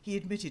write, he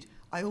admitted,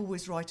 I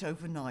always write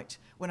overnight.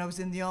 When I was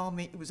in the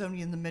army, it was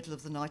only in the middle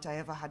of the night I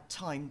ever had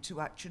time to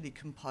actually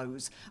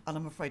compose, and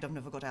I'm afraid I've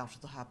never got out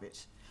of the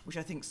habit, which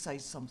I think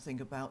says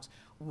something about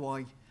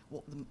what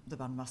the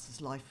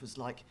bandmaster's life was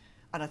like.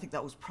 And I think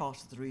that was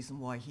part of the reason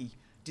why he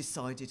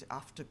decided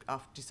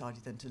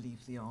then to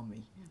leave the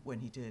army when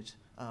he did,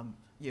 a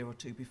year or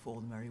 2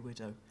 before The Merry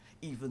Widow,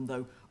 even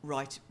though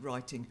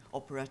writing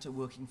operetta,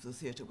 working for the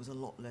theatre was a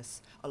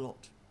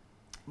lot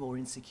more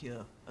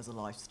insecure as a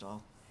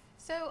lifestyle.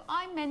 So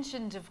I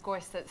mentioned, of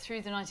course, that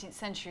through the 19th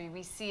century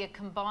we see a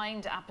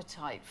combined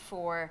appetite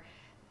for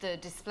the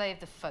display of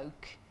the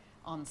folk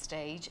on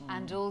stage,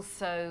 and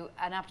also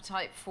an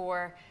appetite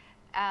for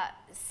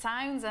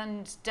sounds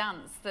and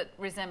dance that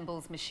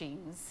resembles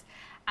machines.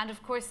 And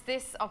of course,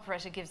 this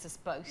operetta gives us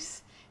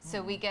both.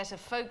 So we get a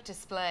folk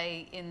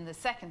display in the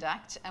second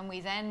act, and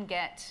we then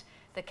get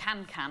the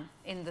can-can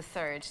in the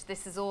third.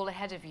 This is all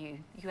ahead of you.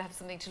 You have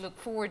something to look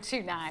forward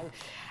to now.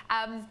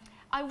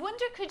 I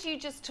wonder, could you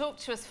just talk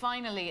to us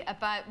finally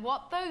about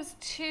what those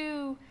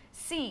two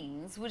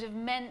scenes would have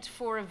meant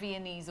for a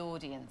Viennese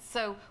audience?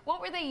 So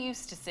what were they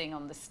used to seeing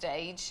on the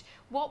stage?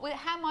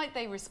 How might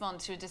they respond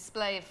to a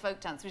display of folk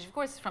dance, which of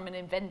course is from an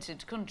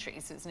invented country,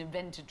 so it's an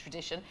invented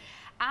tradition?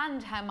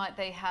 And how might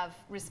they have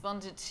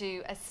responded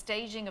to a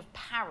staging of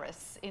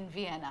Paris in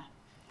Vienna?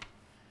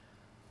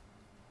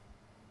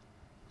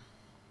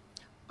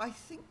 I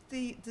think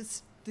the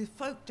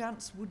folk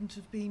dance wouldn't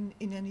have been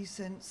in any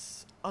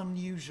sense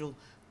unusual.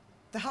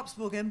 The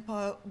Habsburg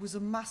Empire was a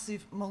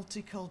massive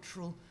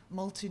multicultural,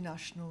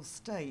 multinational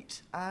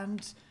state,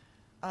 and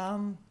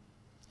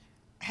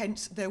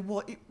hence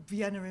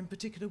Vienna in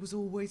particular was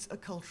always a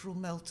cultural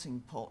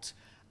melting pot.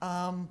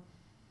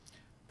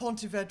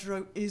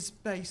 Pontevedra is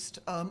based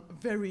on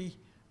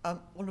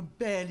a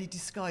barely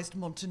disguised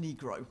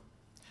Montenegro.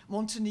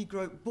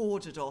 Montenegro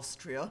bordered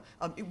Austria.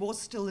 It was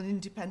still an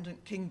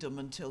independent kingdom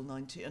until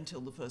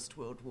the First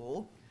World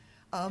War,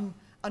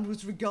 and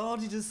was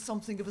regarded as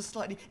something of a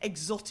slightly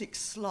exotic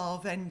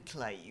Slav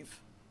enclave.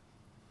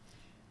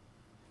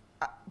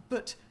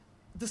 But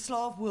the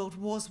Slav world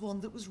was one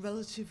that was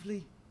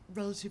relatively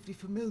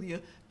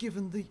familiar,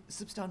 given the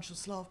substantial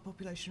Slav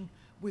population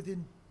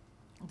within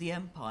the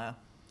empire.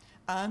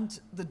 And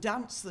the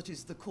dance that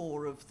is the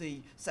core of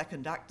the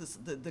second act,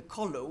 the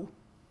kolo,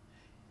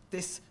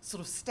 this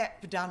sort of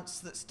step dance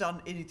that's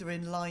done either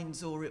in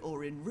lines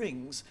or in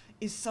rings,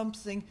 is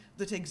something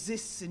that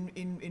exists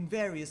in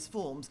various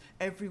forms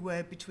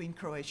everywhere between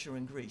Croatia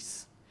and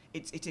Greece.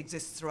 It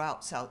exists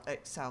throughout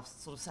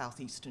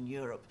southeastern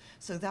Europe,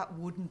 so that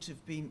wouldn't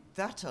have been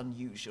that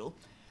unusual.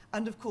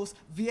 And of course,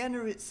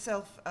 Vienna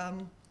itself,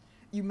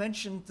 you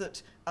mentioned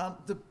that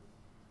the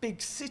big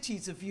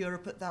cities of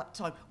Europe at that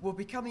time were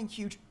becoming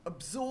huge,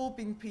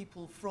 absorbing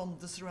people from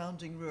the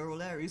surrounding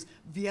rural areas.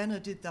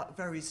 Vienna did that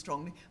very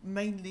strongly,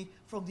 mainly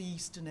from the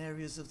eastern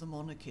areas of the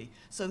monarchy.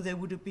 So there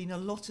would have been a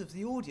lot of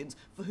the audience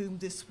for whom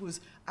this was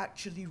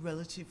actually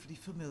relatively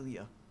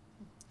familiar.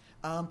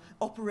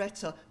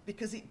 Operetta,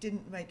 because it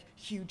didn't make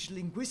huge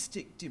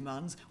linguistic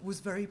demands, was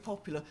very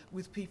popular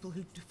with people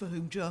for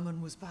whom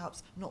German was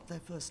perhaps not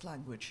their first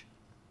language.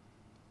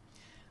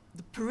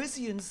 The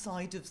Parisian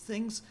side of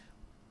things,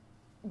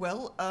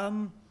 well,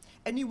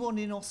 anyone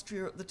in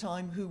Austria at the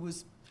time who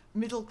was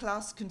middle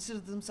class,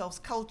 considered themselves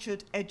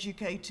cultured,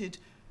 educated,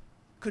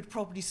 could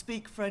probably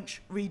speak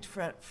French, read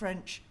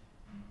French,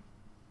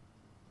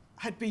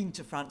 had been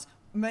to France.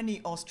 Many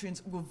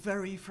Austrians were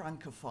very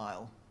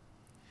Francophile.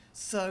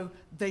 So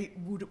they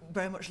would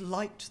very much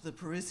liked the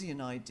Parisian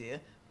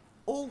idea.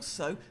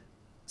 Also,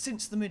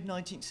 since the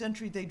mid-19th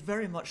century, they'd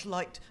very much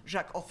liked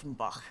Jacques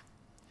Offenbach.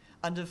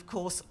 And of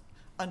course,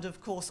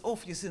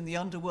 Orpheus in the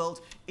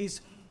Underworld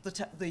is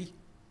the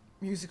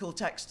musical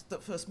text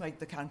that first made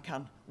the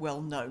can-can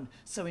well known.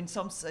 So in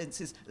some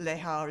senses,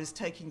 Lehár is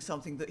taking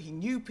something that he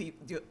knew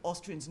the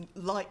Austrians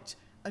liked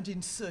and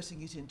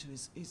inserting it into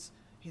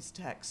his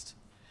text.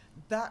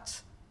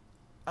 That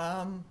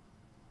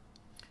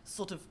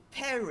sort of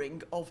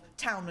pairing of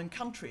town and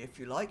country, if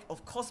you like,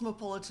 of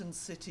cosmopolitan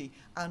city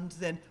and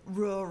then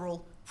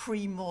rural,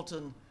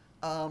 pre-modern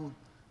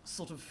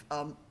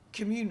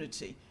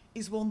community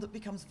is one that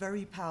becomes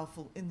very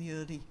powerful in the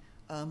early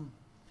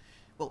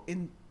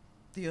in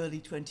the early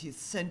 20th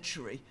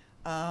century,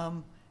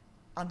 and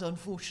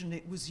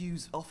unfortunately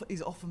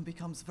it often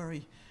becomes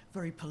very,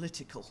 very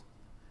political,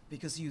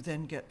 because you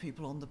then get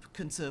people on the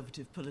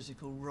conservative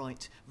political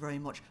right very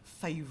much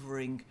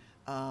favouring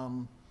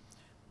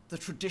the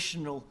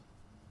traditional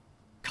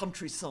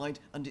countryside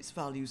and its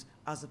values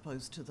as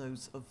opposed to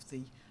those of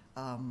the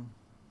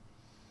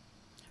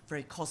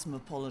very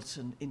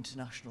cosmopolitan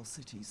international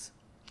cities.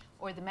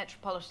 Or the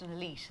metropolitan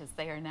elite, as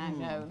they are now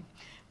known.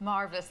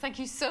 Marvellous. Thank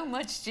you so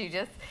much,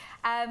 Judith.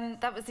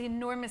 That was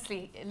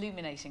enormously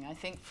illuminating, I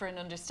think, for an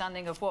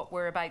understanding of what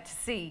we're about to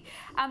see.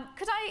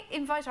 Could I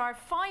invite our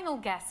final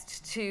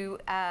guest to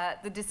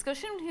the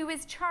discussion, who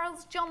is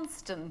Charles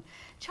Johnston.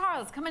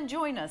 Charles, come and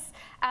join us.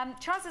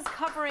 Charles is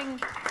covering...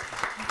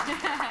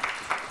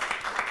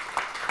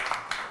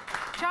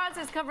 Charles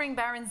is covering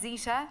Baron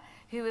Zita,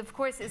 who, of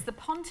course, is the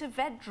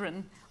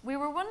Pontevedran. We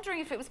were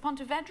wondering if it was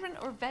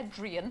Pontevedran or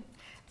Vedrian.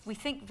 We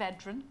think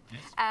Vedran,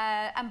 yes.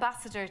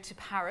 Ambassador to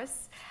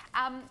Paris.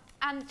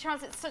 And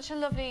Charles, it's such a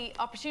lovely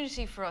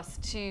opportunity for us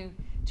to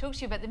talk to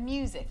you about the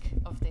music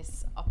of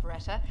this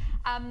operetta.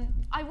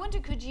 I wonder,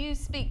 could you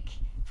speak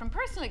from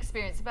personal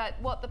experience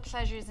about what the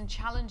pleasures and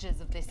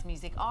challenges of this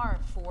music are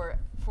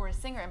for a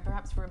singer and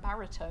perhaps for a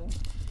baritone?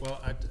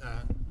 Well,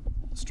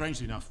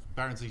 strangely enough,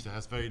 Baron Zita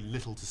has very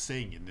little to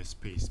sing in this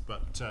piece,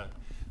 but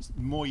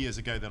more years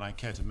ago than I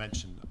care to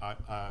mention,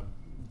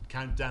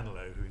 Count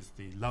Danilo, who is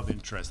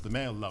the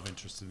male love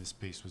interest in this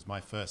piece, was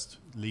my first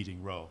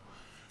leading role.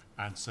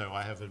 And so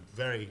I have a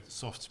very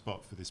soft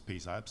spot for this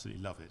piece. I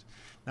absolutely love it.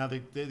 Now,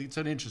 it's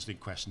an interesting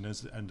question,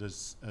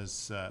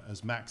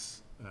 as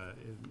Max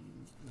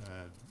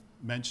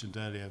mentioned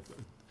earlier.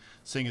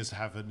 Singers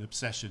have an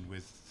obsession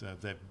with,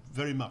 they're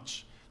very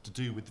much to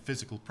do with the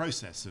physical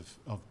process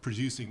of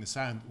producing the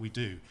sound that we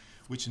do,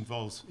 which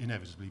involves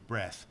inevitably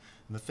breath.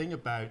 And the thing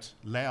about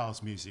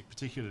Léa's music,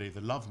 particularly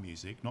the love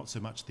music, not so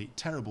much the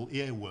terrible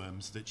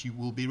earworms that you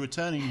will be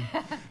returning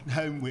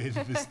home with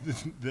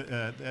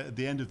at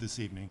the end of this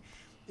evening,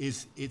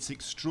 is its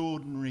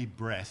extraordinary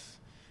breath,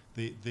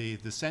 the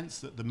sense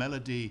that the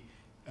melody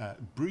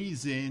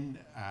breathes in,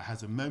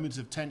 has a moment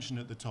of tension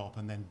at the top,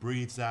 and then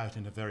breathes out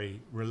in a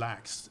very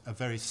relaxed, a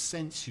very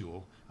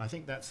sensual. I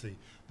think that's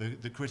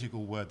the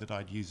critical word that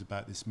I'd use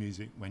about this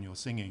music when you're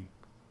singing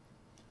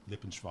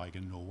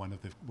Lippenschweigen, or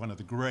one of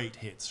the great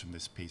hits from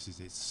this piece is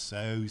it's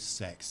so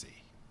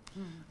sexy.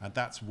 And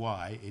that's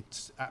why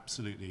it's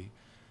absolutely,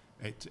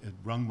 it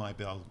rung my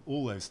bell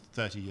all those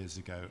 30 years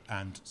ago.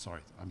 And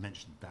sorry, I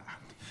mentioned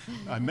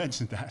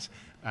that.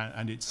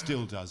 And it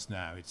still does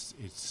now.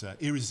 It's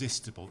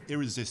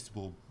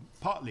irresistible,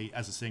 partly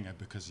as a singer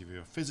because of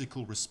your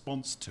physical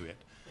response to it.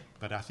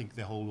 But I think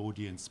the whole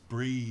audience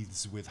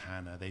breathes with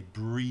Hannah, they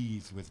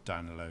breathe with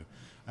Danilo,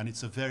 and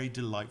it's a very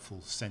delightful,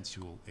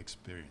 sensual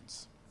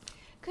experience.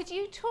 Could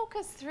you talk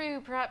us through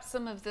perhaps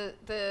some of the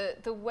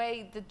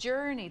way, the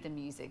journey the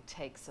music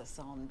takes us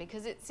on?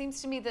 Because it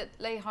seems to me that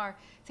Lehar,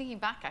 thinking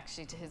back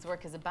actually to his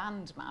work as a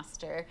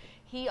bandmaster,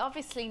 he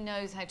obviously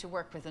knows how to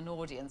work with an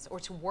audience, or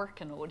to work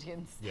an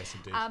audience. Yes,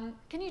 indeed.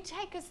 Can you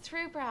take us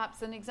through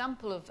perhaps an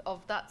example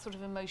of that sort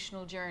of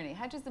emotional journey?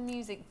 How does the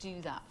music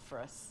do that for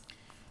us?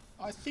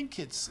 I think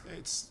it's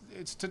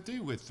to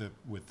do with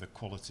the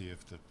quality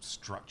of the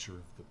structure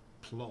of the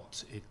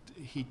plot.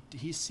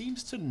 He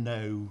seems to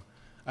know.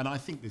 And I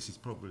think this is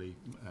probably,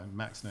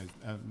 Max knows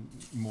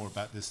more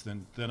about this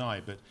than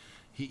I, but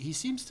he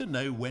seems to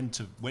know when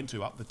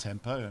to up the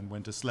tempo and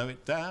when to slow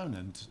it down,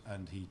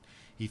 and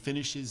he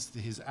finishes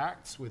his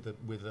acts with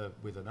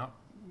an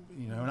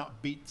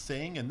upbeat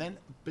thing, and then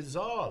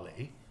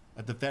bizarrely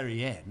at the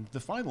very end, the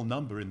final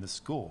number in the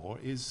score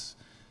is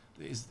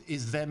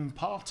them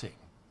parting.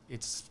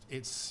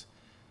 It's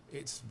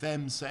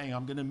them saying,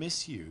 "I'm going to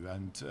miss you,"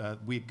 and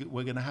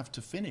we're going to have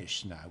to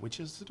finish now, which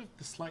is sort of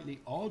slightly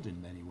odd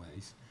in many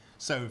ways.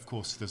 So, of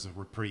course, there's a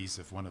reprise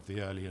of one of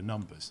the earlier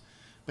numbers.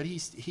 But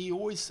he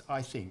always,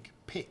 I think,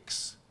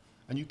 picks,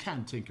 and you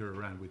can tinker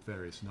around with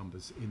various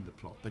numbers in the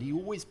plot, but he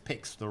always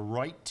picks the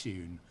right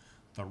tune,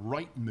 the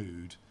right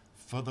mood,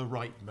 for the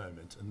right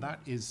moment. And that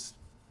is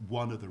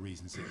one of the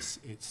reasons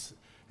it's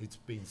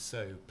been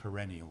so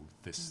perennial,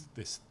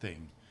 this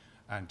thing.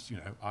 And,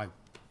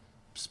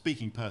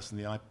 speaking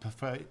personally, I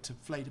prefer it to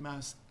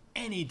Fledermaus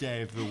any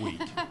day of the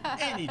week.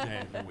 Any day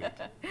of the week.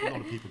 A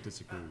lot of people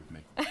disagree with me.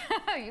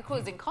 You're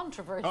causing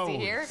controversy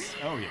here. Yes.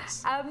 Oh,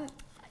 yes.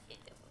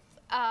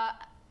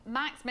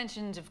 Max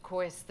mentioned, of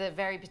course, the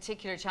very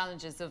particular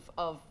challenges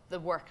of the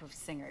work of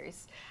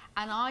singers.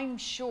 And I'm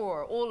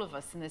sure all of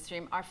us in this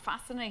room are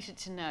fascinated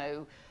to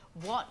know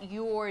what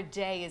your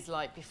day is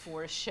like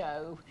before a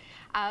show.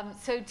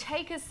 So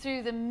take us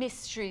through the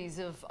mysteries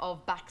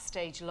of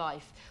backstage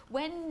life.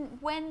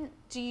 When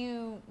do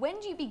you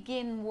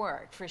begin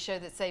work for a show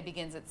that, say,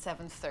 begins at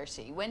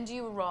 7:30? When do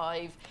you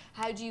arrive?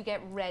 How do you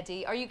get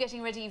ready? Are you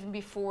getting ready even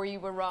before you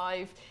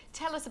arrive?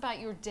 Tell us about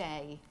your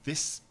day.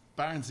 This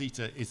Baron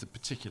Zita is a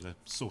particular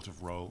sort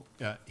of role.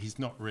 He's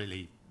not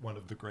really one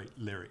of the great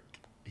lyric.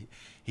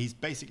 He's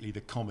basically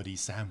the comedy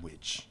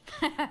sandwich.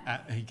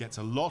 He gets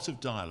a lot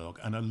of dialogue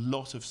and a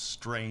lot of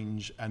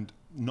strange and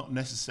not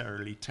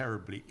necessarily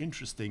terribly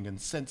interesting and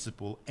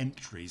sensible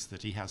entries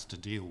that he has to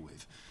deal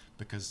with.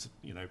 Because,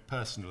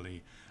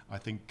 personally, I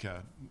think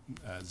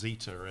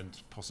Zita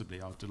and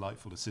possibly our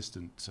delightful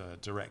assistant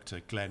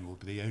director, Glenn, will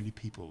be the only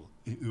people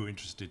who are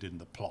interested in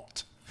the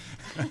plot.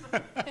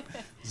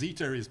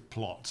 Zita is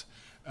plot.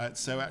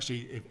 So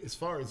actually, as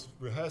far as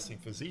rehearsing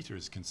for Zita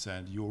is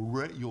concerned, you're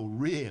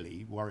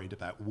really worried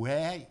about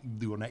where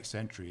your next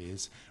entry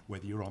is,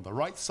 whether you're on the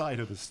right side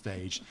of the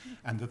stage.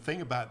 And the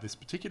thing about this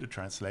particular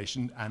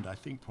translation, and I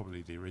think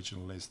probably the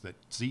original, is that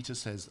Zita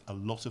says a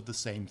lot of the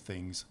same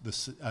things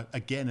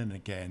again and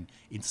again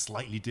in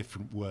slightly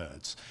different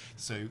words.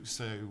 So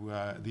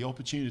the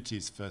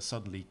opportunities for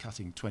suddenly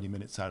cutting 20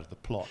 minutes out of the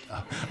plot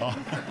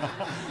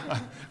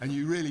and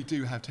you really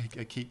do have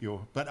to keep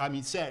your. But I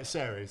mean,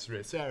 Sarah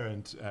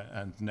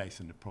and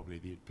Nathan are probably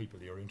the people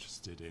you're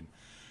interested in.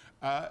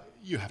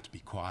 You have to be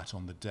quiet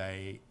on the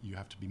day. You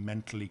have to be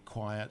mentally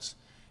quiet.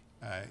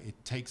 It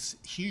takes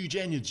huge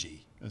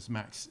energy, as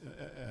Max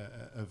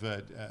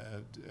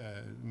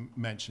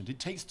mentioned. It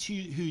takes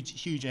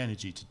huge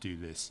energy to do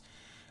this.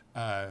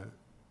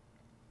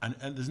 And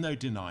there's no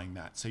denying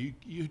that. So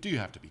you do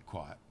have to be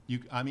quiet.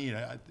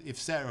 If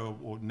Sarah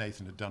or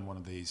Nathan had done one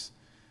of these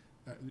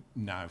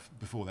now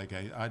before they go,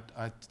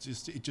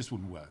 it just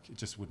wouldn't work. It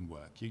just wouldn't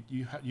work.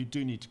 You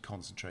do need to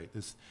concentrate.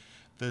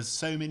 There's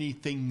so many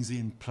things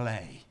in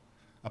play,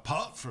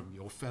 apart from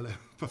your fellow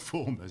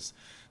performers.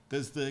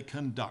 There's the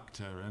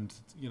conductor and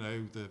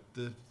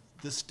the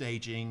the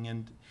staging,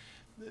 and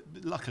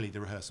luckily the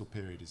rehearsal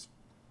period is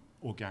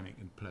organic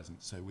and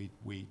pleasant, so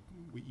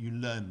you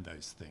learn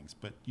those things,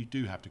 but you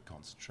do have to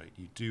concentrate.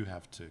 You do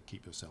have to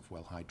keep yourself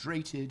well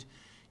hydrated.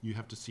 You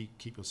have to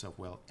keep yourself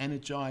well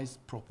energized,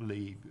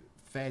 properly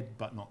fed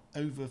but not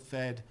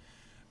overfed.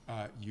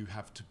 You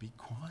have to be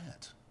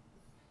quiet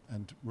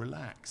and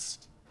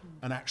relaxed.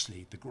 And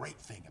actually, the great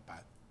thing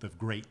about the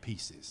great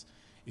pieces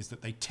is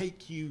that they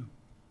take you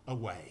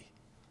away.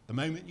 The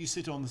moment you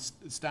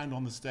stand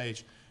on the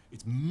stage,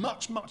 it's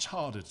much, much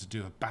harder to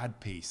do a bad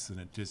piece than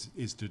it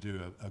is to do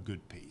a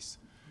good piece.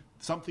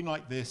 Something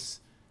like this,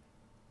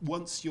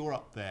 once you're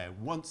up there,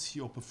 once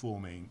you're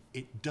performing,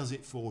 it does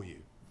it for you.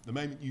 The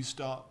moment you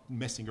start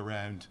messing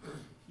around,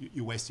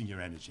 you're wasting your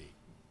energy.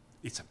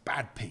 It's a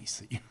bad piece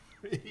that you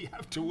really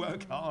have to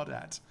work hard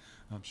at.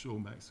 I'm sure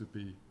Max would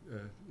be,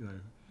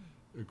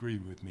 agree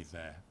with me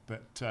there.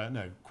 But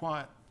no,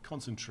 quiet,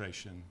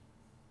 concentration,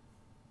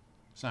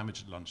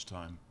 sandwich at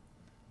lunchtime,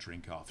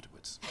 drink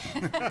afterwards.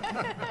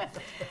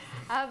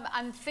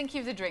 And thinking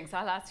of the drinks,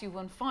 I'll ask you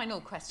one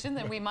final question,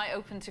 then we might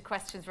open to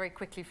questions very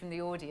quickly from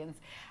the audience.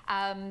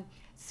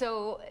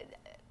 So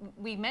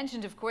we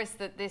mentioned, of course,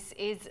 that this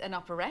is an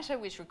operetta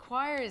which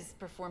requires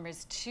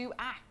performers to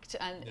act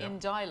and in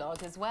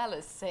dialogue as well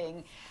as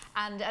sing.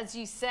 And as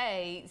you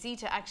say,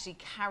 Zita actually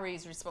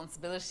carries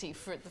responsibility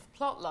for the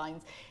plot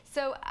lines.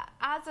 So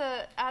as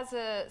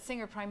a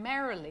singer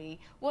primarily,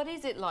 what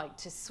is it like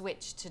to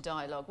switch to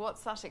dialogue?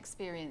 What's that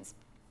experience?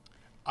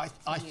 I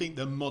think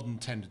the modern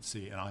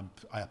tendency, and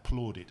I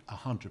applaud it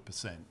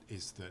 100%,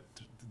 is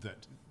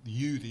that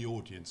you, the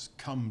audience,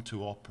 come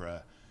to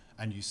opera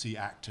and you see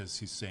actors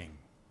who sing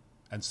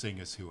and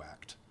singers who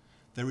act.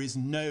 There is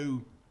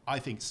no, I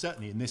think,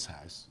 certainly in this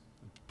house,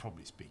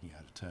 probably speaking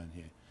out of turn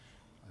here,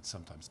 I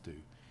sometimes do,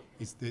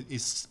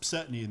 is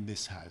certainly in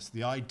this house,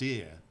 the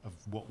idea of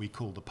what we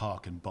call the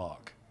park and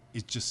bark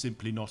is just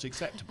simply not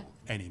acceptable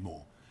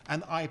anymore.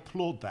 And I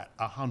applaud that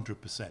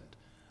 100%.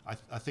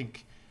 I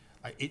think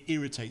it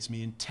irritates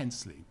me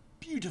intensely.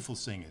 Beautiful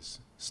singers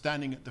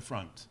standing at the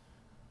front,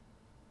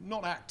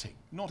 not acting,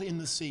 not in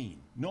the scene,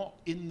 not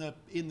in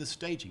the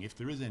staging, if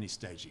there is any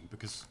staging,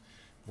 because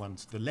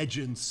the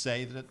legends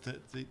say that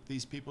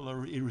these people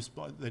are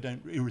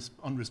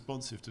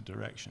unresponsive to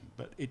direction.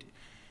 But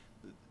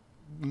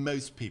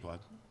most people,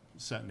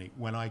 certainly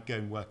when I go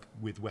and work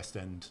with West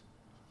End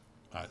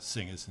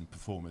singers and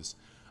performers,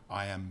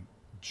 I am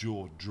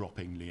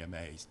jaw-droppingly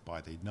amazed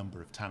by the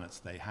number of talents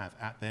they have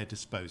at their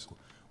disposal.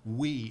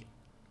 We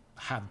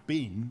have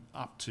been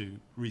up to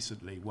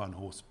recently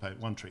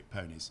one-trick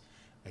ponies.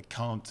 It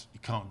can't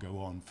go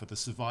on. For the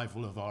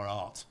survival of our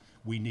art,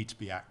 we need to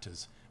be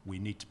actors. We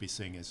need to be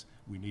singers.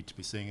 We need to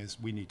be singers.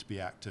 We need to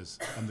be actors.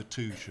 And the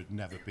two should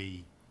never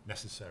be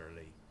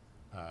necessarily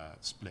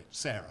split.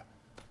 Sarah,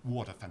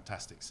 what a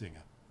fantastic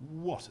singer.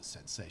 What a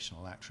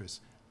sensational actress.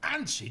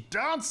 And she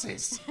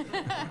dances.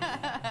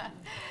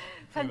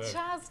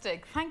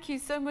 Fantastic. Thank you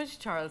so much,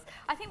 Charles.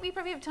 I think we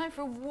probably have time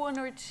for one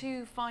or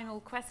two final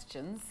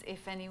questions,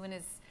 if anyone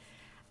is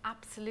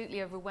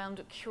absolutely overwhelmed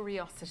with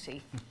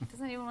curiosity.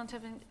 Does anyone want to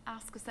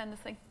ask us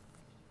anything?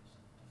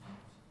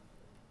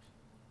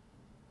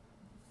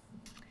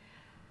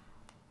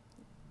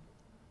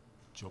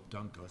 Job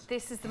done, guys.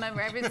 This is the moment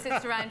where everyone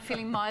sits around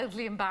feeling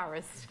mildly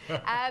embarrassed.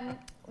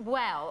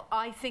 Well,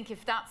 I think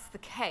if that's the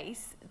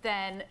case,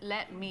 then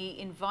let me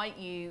invite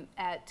you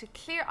to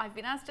clear. I've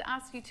been asked to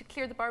ask you to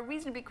clear the bar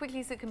reasonably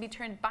quickly so it can be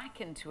turned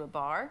back into a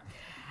bar.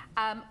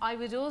 I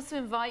would also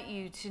invite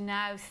you to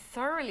now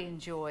thoroughly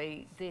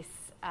enjoy this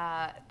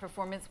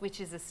performance,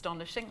 which is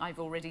astonishing. I've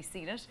already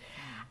seen it.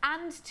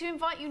 And to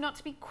invite you not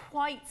to be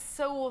quite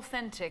so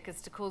authentic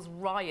as to cause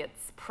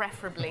riots,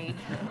 preferably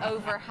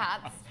over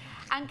hats.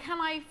 And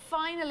can I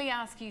finally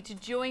ask you to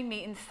join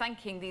me in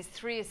thanking these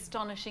three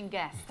astonishing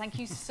guests? Thank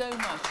you so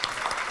much.